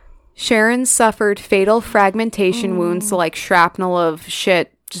 Sharon suffered fatal fragmentation wounds, so like shrapnel of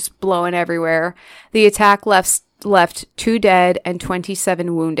shit just blowing everywhere. The attack left 2 dead and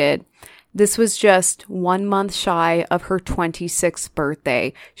 27 wounded. This was just 1 month shy of her 26th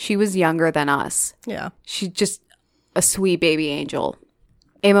birthday. She was younger than us. Yeah. She's just a sweet baby angel.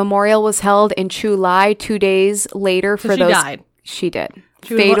 A memorial was held in Chu Lai 2 days later for those. She died. She did.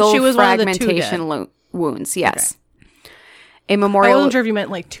 Fatal fragmentation wounds. Yes. Okay. A memorial. I wasn't sure if you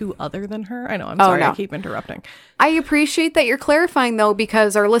meant like two other than her. I know. I'm sorry. No. I keep interrupting. I appreciate that you're clarifying though,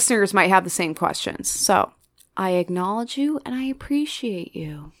 because our listeners might have the same questions. So I acknowledge you and I appreciate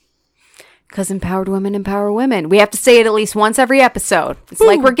you. Because empowered women empower women. We have to say it at least once every episode. It's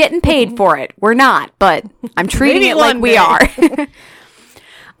like we're getting paid for it. We're not, but I'm treating it like we are.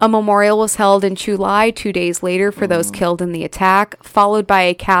 A memorial was held in Chu Lai 2 days later for those killed in the attack, followed by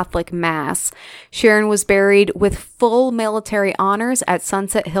a Catholic mass. Sharon was buried with full military honors at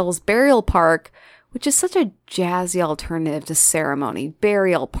Sunset Hills Burial Park, which is such a jazzy alternative to ceremony.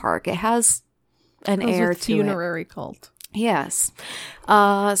 Burial Park. It has an air to it. Funerary cult. Yes.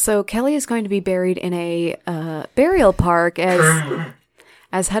 So Kelly is going to be buried in a burial park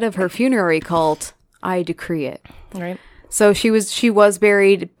as head of her funerary cult. I decree it. Right. So she was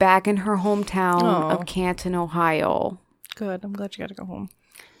buried back in her hometown of Canton, Ohio. Good. I'm glad you got to go home.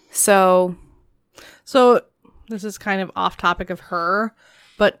 So this is kind of off topic of her,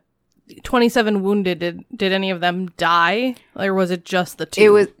 but 27 wounded. Did any of them die, or was it just the two? It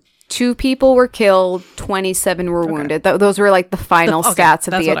was. 2 people were killed, 27 were wounded. Those were like the final stats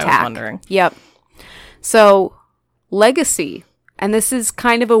of the attack. That's what I was wondering. Yep. So, legacy. And this is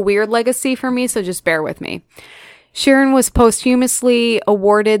kind of a weird legacy for me, so just bear with me. Sharon was posthumously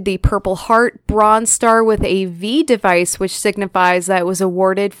awarded the Purple Heart Bronze Star with a V device, which signifies that it was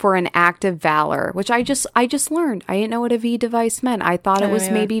awarded for an act of valor, which I just learned. I didn't know what a V device meant. I thought it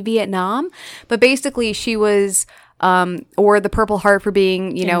was maybe Vietnam. But basically, she was... or the Purple Heart for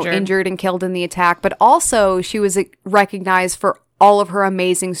being, injured and killed in the attack. But also she was recognized for all of her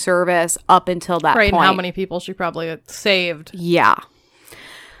amazing service up until that point. Right, and how many people she probably saved. Yeah.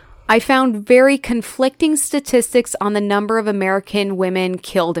 I found very conflicting statistics on the number of American women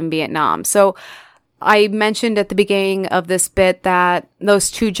killed in Vietnam. So I mentioned at the beginning of this bit that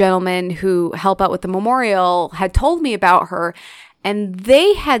those 2 gentlemen who help out with the memorial had told me about her. And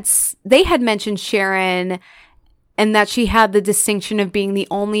they had mentioned Sharon... and that she had the distinction of being the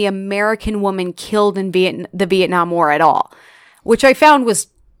only American woman killed in the Vietnam War at all, which I found was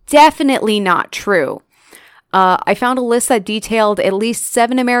definitely not true. I found a list that detailed at least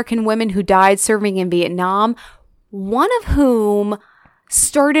 7 American women who died serving in Vietnam, one of whom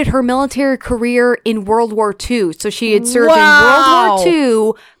started her military career in World War II. So she had served in World War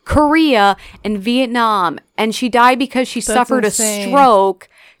II, Korea, and Vietnam, and she died because she suffered a stroke.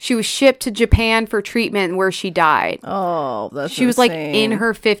 She was shipped to Japan for treatment where she died. Oh, that's She was like in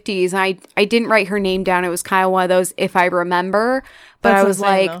her 50s. I didn't write her name down. It was kind of one of those if I remember. But I was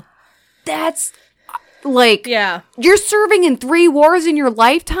like, that's like, yeah, you're serving in 3 wars in your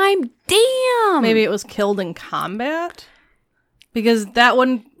lifetime? Damn. Maybe it was killed in combat? Because that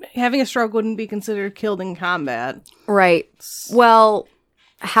one, having a stroke wouldn't be considered killed in combat. Right. Well,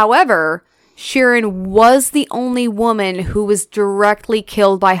 however, Sharon was the only woman who was directly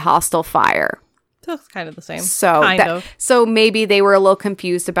killed by hostile fire. So it's kind of the same. So maybe they were a little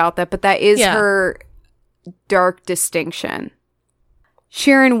confused about that, but that is her dark distinction.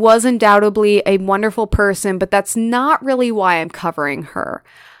 Sharon was undoubtedly a wonderful person, but that's not really why I'm covering her.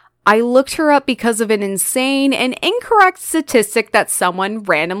 I looked her up because of an insane and incorrect statistic that someone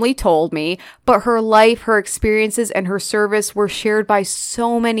randomly told me, but her life, her experiences, and her service were shared by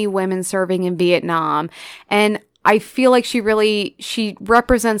so many women serving in Vietnam. And I feel like she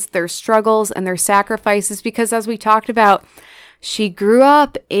represents their struggles and their sacrifices because, as we talked about, she grew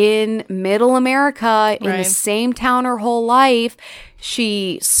up in middle America in the same town her whole life.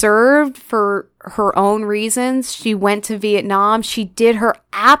 She served for her own reasons. She went to Vietnam. She did her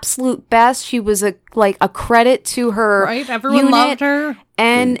absolute best. She was a credit to her Everyone unit, loved her.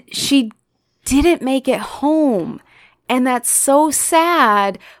 And she didn't make it home. And that's so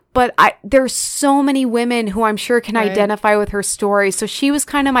sad. But there's so many women who I'm sure can identify with her story. So she was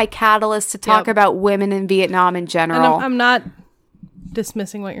kind of my catalyst to talk about women in Vietnam in general. And I'm not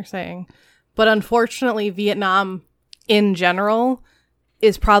dismissing what you're saying, but unfortunately, Vietnam in general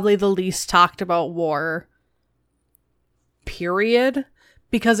is probably the least talked about war, period,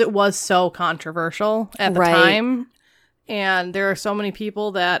 because it was so controversial at the time. And there are so many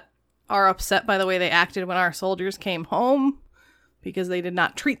people that are upset by the way they acted when our soldiers came home because they did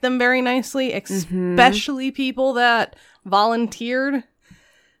not treat them very nicely, especially people that volunteered.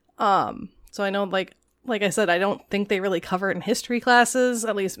 So I know, like I said, I don't think they really cover it in history classes.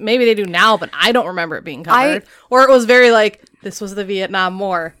 At least maybe they do now, but I don't remember it being covered. Or it was very like, this was the Vietnam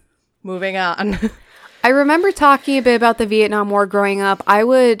War. Moving on. I remember talking a bit about the Vietnam War growing up.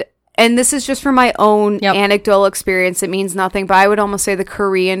 And this is just from my own anecdotal experience. It means nothing, but I would almost say the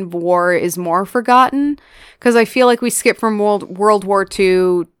Korean War is more forgotten because I feel like we skipped from World War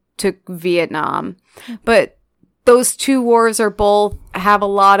II to Vietnam. But those 2 wars have a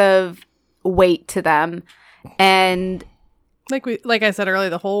lot of weight to them. And like I said earlier,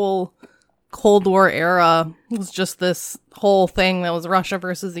 the whole Cold War era was just this whole thing that was Russia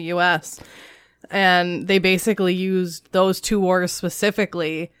versus the US. And they basically used those 2 wars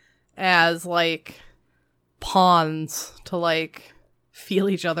specifically as pawns to feel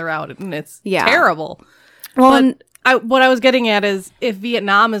each other out, and it's terrible. Well, but what I was getting at is if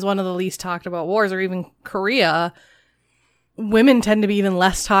Vietnam is one of the least talked about wars, or even Korea, women tend to be even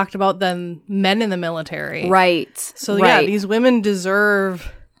less talked about than men in the military. Right. So yeah, these women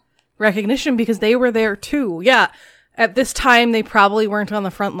deserve recognition because they were there too. Yeah. At this time, they probably weren't on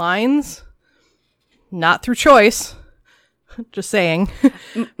the front lines. Not through choice. Just saying.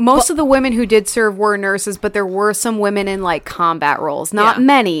 Most of the women who did serve were nurses, but there were some women in combat roles. Not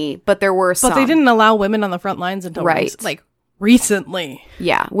many, but there were some. But they didn't allow women on the front lines until recently.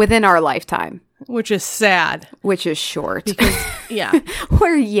 Yeah, within our lifetime. Which is sad. Which is short. Because,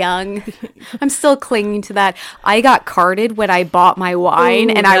 we're young. I'm still clinging to that. I got carded when I bought my wine,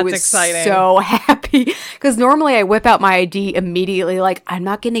 and I was so happy. Because normally I whip out my ID immediately, I'm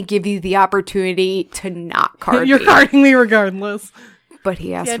not going to give you the opportunity to not card me. You're carding me regardless. But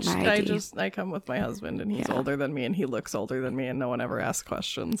he asked for my ID. I come with my husband, and he's older than me, and he looks older than me, and no one ever asks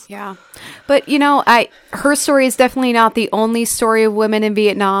questions. Yeah. But, her story is definitely not the only story of women in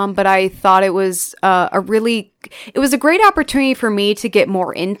Vietnam, but I thought it was a great opportunity for me to get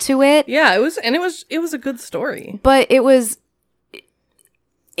more into it. Yeah, it was a good story. But it was,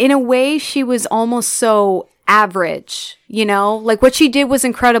 in a way, she was almost so average, what she did was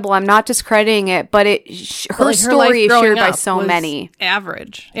incredible. I'm not discrediting it, but her story is shared by so many.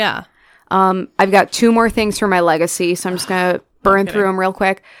 Average. Yeah. I've got 2 more things for my legacy, so I'm just going to burn through them real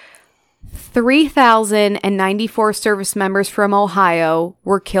quick. 3,094 service members from Ohio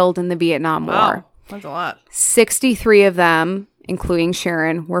were killed in the Vietnam War. That's a lot. 63 of them, including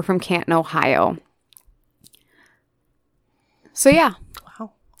Sharon, were from Canton, Ohio. So yeah.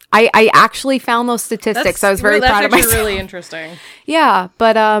 I actually found those statistics. I was very proud of myself. That's really interesting. Yeah,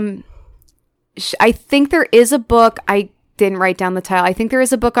 but I think there is a book. I didn't write down the title. I think there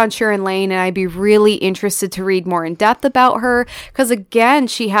is a book on Sharon Lane, and I'd be really interested to read more in depth about her. Because again,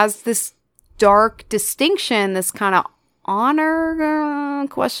 she has this dark distinction, this kind of honor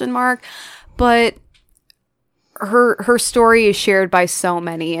question mark. But her story is shared by so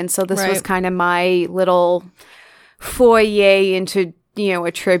many. And so this was kind of my little foyer into,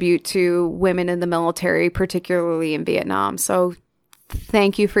 a tribute to women in the military, particularly in Vietnam. So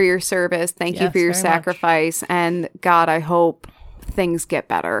thank you for your service. Thank you for your sacrifice. Much. And God, I hope things get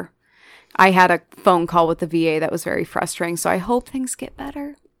better. I had a phone call with the VA that was very frustrating. So I hope things get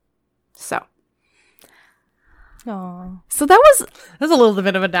better. So. Aww. So that was a little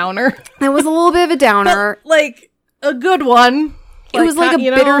bit of a downer. It was a little bit of a downer. But, like, a good one. It was like a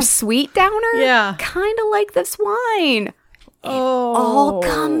bittersweet downer. Yeah. Kind of like this wine. Oh. It all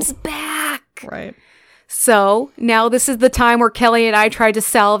comes back. Right. So now this is the time where Kelly and I tried to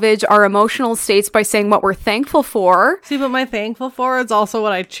salvage our emotional states by saying what we're thankful for. See, but my thankful for is also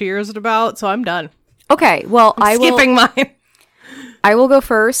what I cheersed about, so I'm done. Okay, well, I'm skipping mine. I will go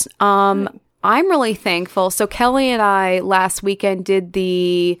first. I'm really thankful. So Kelly and I last weekend did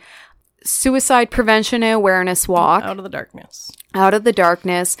the Suicide Prevention and Awareness Walk. Out of the darkness. Out of the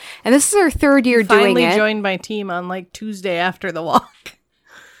darkness. And this is our third year doing it. Finally joined my team on like Tuesday after the walk.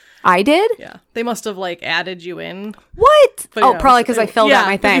 I did? Yeah. They must have like added you in. What? But, probably because I filled out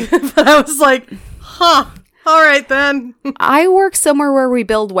my thing. But I was like, huh. All right, then. I work somewhere where we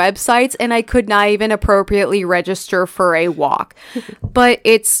build websites, and I could not even appropriately register for a walk. But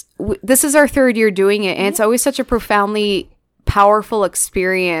this is our third year doing it, and it's always such a profoundly powerful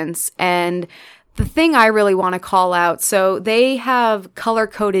experience. And the thing I really want to call out, so they have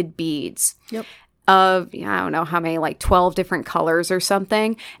color-coded beads. Yep. Of, I don't know how many, like 12 different colors or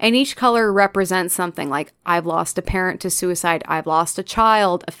something. And each color represents something like I've lost a parent to suicide. I've lost a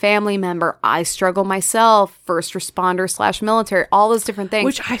child, a family member. I struggle myself, first responder / military, all those different things.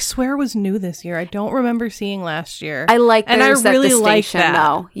 Which I swear was new this year. I don't remember seeing last year. I like and I really like that.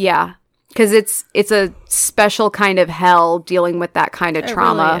 Though. Yeah. Because it's a special kind of hell dealing with that kind of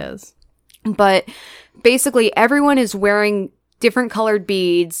trauma. It really is. But basically everyone is wearing different colored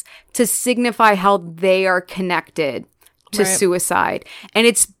beads to signify how they are connected to suicide. And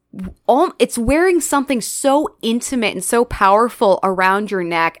it's wearing something so intimate and so powerful around your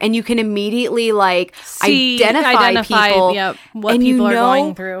neck, and you can immediately identify people, what and people are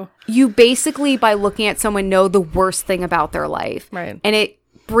going through. You basically, by looking at someone, know the worst thing about their life. Right. And it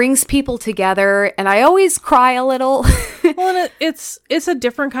brings people together, and I always cry a little. Well, and it's a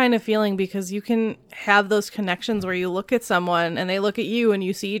different kind of feeling because you can have those connections where you look at someone and they look at you and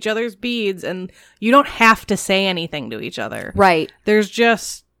you see each other's beads and you don't have to say anything to each other. Right. There's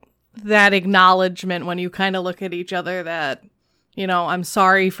just that acknowledgement when you kind of look at each other that, I'm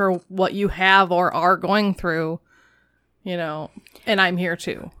sorry for what you have or are going through, and I'm here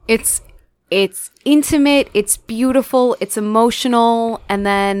too. It's intimate, it's beautiful, it's emotional, and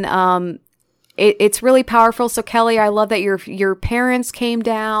then it's really powerful. So Kelly, I love that your parents came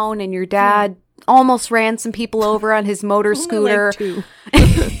down and your dad almost ran some people over on his motor scooter. He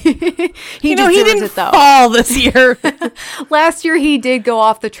didn't it, though. Fall this year. Last year he did go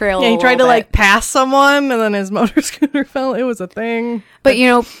off the trail. Yeah, he tried to pass someone and then his motor scooter fell. It was a thing. But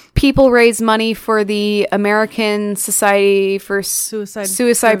people raise money for the American Society for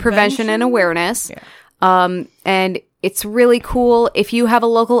Suicide Prevention and Awareness. Yeah. And it's really cool. If you have a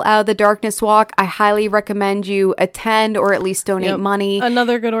local Out of the Darkness walk, I highly recommend you attend or at least donate money.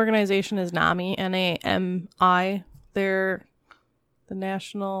 Another good organization is NAMI, NAMI. They're the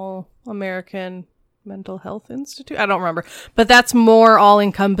National American Mental Health Institute. I don't remember. But that's more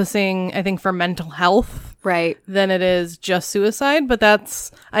all-encompassing, I think, for mental health. Right. Than it is just suicide. But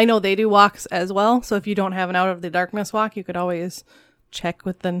I know they do walks as well. So if you don't have an Out of the Darkness walk, you could always check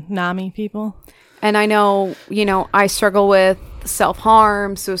with the NAMI people. And I know, I struggle with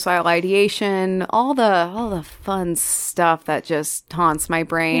self-harm, suicidal ideation, all the fun stuff that just haunts my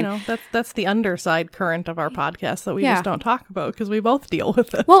brain. That's the underside current of our podcast that we just don't talk about because we both deal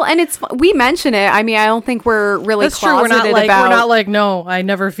with it. Well, and we mention it. I mean, I don't think we're really That's true. We're not like, no, I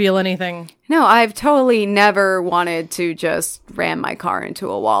never feel anything. No, I've totally never wanted to just ram my car into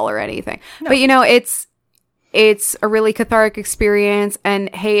a wall or anything. No. But, it's a really cathartic experience.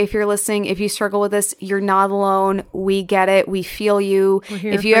 And hey, if you're listening, if you struggle with this, you're not alone. We get it. We feel you.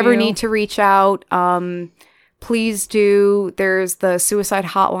 If you ever need to reach out, please do. There's the suicide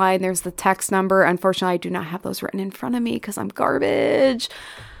hotline. There's the text number. Unfortunately, I do not have those written in front of me because I'm garbage.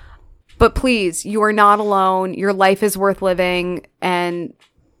 But please, you are not alone. Your life is worth living. And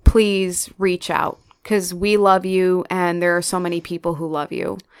please reach out. Because we love you, and there are so many people who love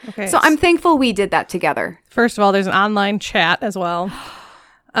you. Okay. So I'm thankful we did that together. First of all, there's an online chat as well.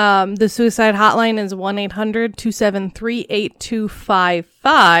 The suicide hotline is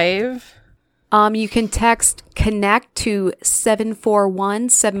 1-800-273-8255. You can text CONNECT to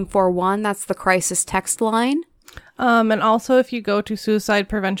 741-741. That's the crisis text line. And also if you go to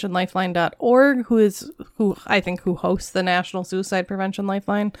suicidepreventionlifeline.org, who hosts the National Suicide Prevention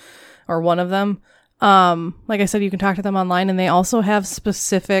Lifeline, or one of them. Like I said, you can talk to them online, and they also have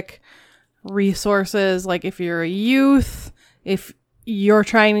specific resources. Like if you're a youth, if you're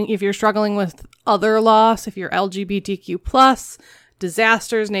struggling with other loss, if you're LGBTQ+,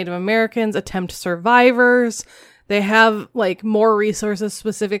 disasters, Native Americans, attempt survivors, they have like more resources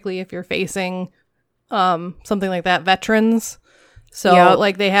specifically if you're facing something like that, veterans. So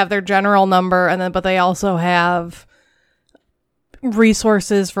like they have their general number, but they also have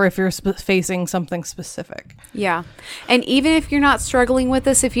resources for if you're facing something specific. Yeah. And even if you're not struggling with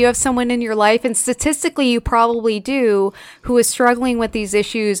this, if you have someone in your life, and statistically you probably do, who is struggling with these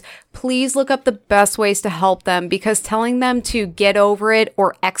issues, please look up the best ways to help them, because telling them to get over it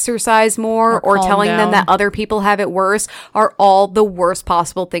or exercise more or telling them that other people have it worse are all the worst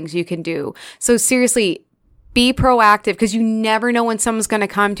possible things you can do. So seriously, be proactive, because you never know when someone's going to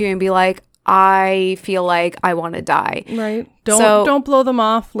come to you and be like, I feel like I want to die. Right. Don't blow them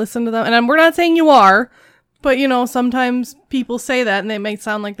off. Listen to them. And we're not saying you are, but sometimes people say that and they may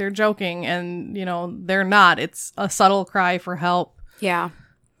sound like they're joking, and they're not. It's a subtle cry for help. Yeah.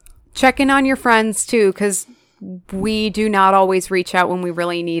 Check in on your friends too, because we do not always reach out when we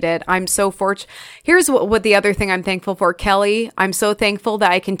really need it. I'm so fortunate. Here's what the other thing I'm thankful for, Kelly. I'm so thankful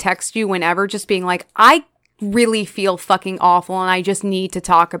that I can text you whenever, just being like, I really feel fucking awful and I just need to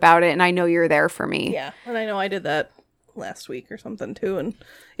talk about it, and I know you're there for me. Yeah, and I know I did that last week or something too, and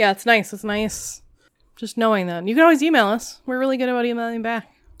yeah, it's nice just knowing that. You can always email us. We're really good about emailing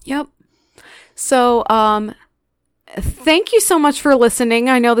back. Yep. So thank you so much for listening.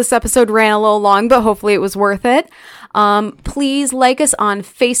 I know this episode ran a little long, but hopefully it was worth it. Please like us on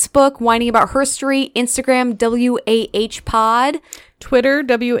Facebook, Whining About Herstory, Instagram, WAH Pod, Twitter,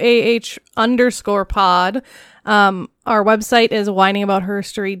 WAH_pod. Our website is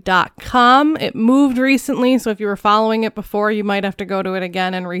whiningabouthherstory.com. It moved recently, so if you were following it before, you might have to go to it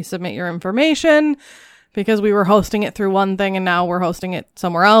again and resubmit your information, because we were hosting it through one thing and now we're hosting it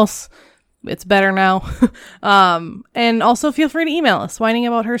somewhere else. It's better now. And also feel free to email us,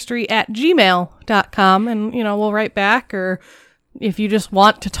 whiningabouthherstory@gmail.com, and we'll write back. Or if you just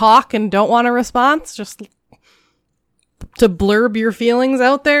want to talk and don't want a response, just to blurb your feelings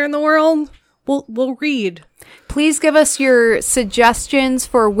out there in the world, we'll read. Please give us your suggestions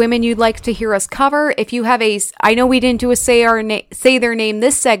for women you'd like to hear us cover. If you have I know we didn't do a say their name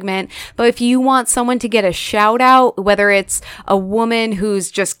this segment, but if you want someone to get a shout out, whether it's a woman who's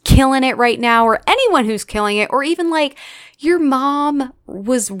just killing it right now, or anyone who's killing it, or even like your mom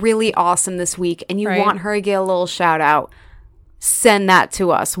was really awesome this week and you want her to get a little shout out, send that to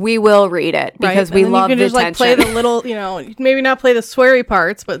us. We will read it, because we love the attention. You can just play the little, maybe not play the sweary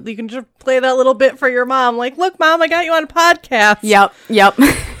parts, but you can just play that little bit for your mom. Like, look, Mom, I got you on a podcast. Yep.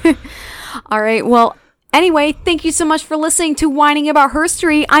 All right. Well, anyway, thank you so much for listening to Whining About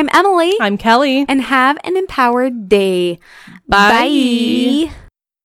Herstory. I'm Emily. I'm Kelly. And have an empowered day. Bye.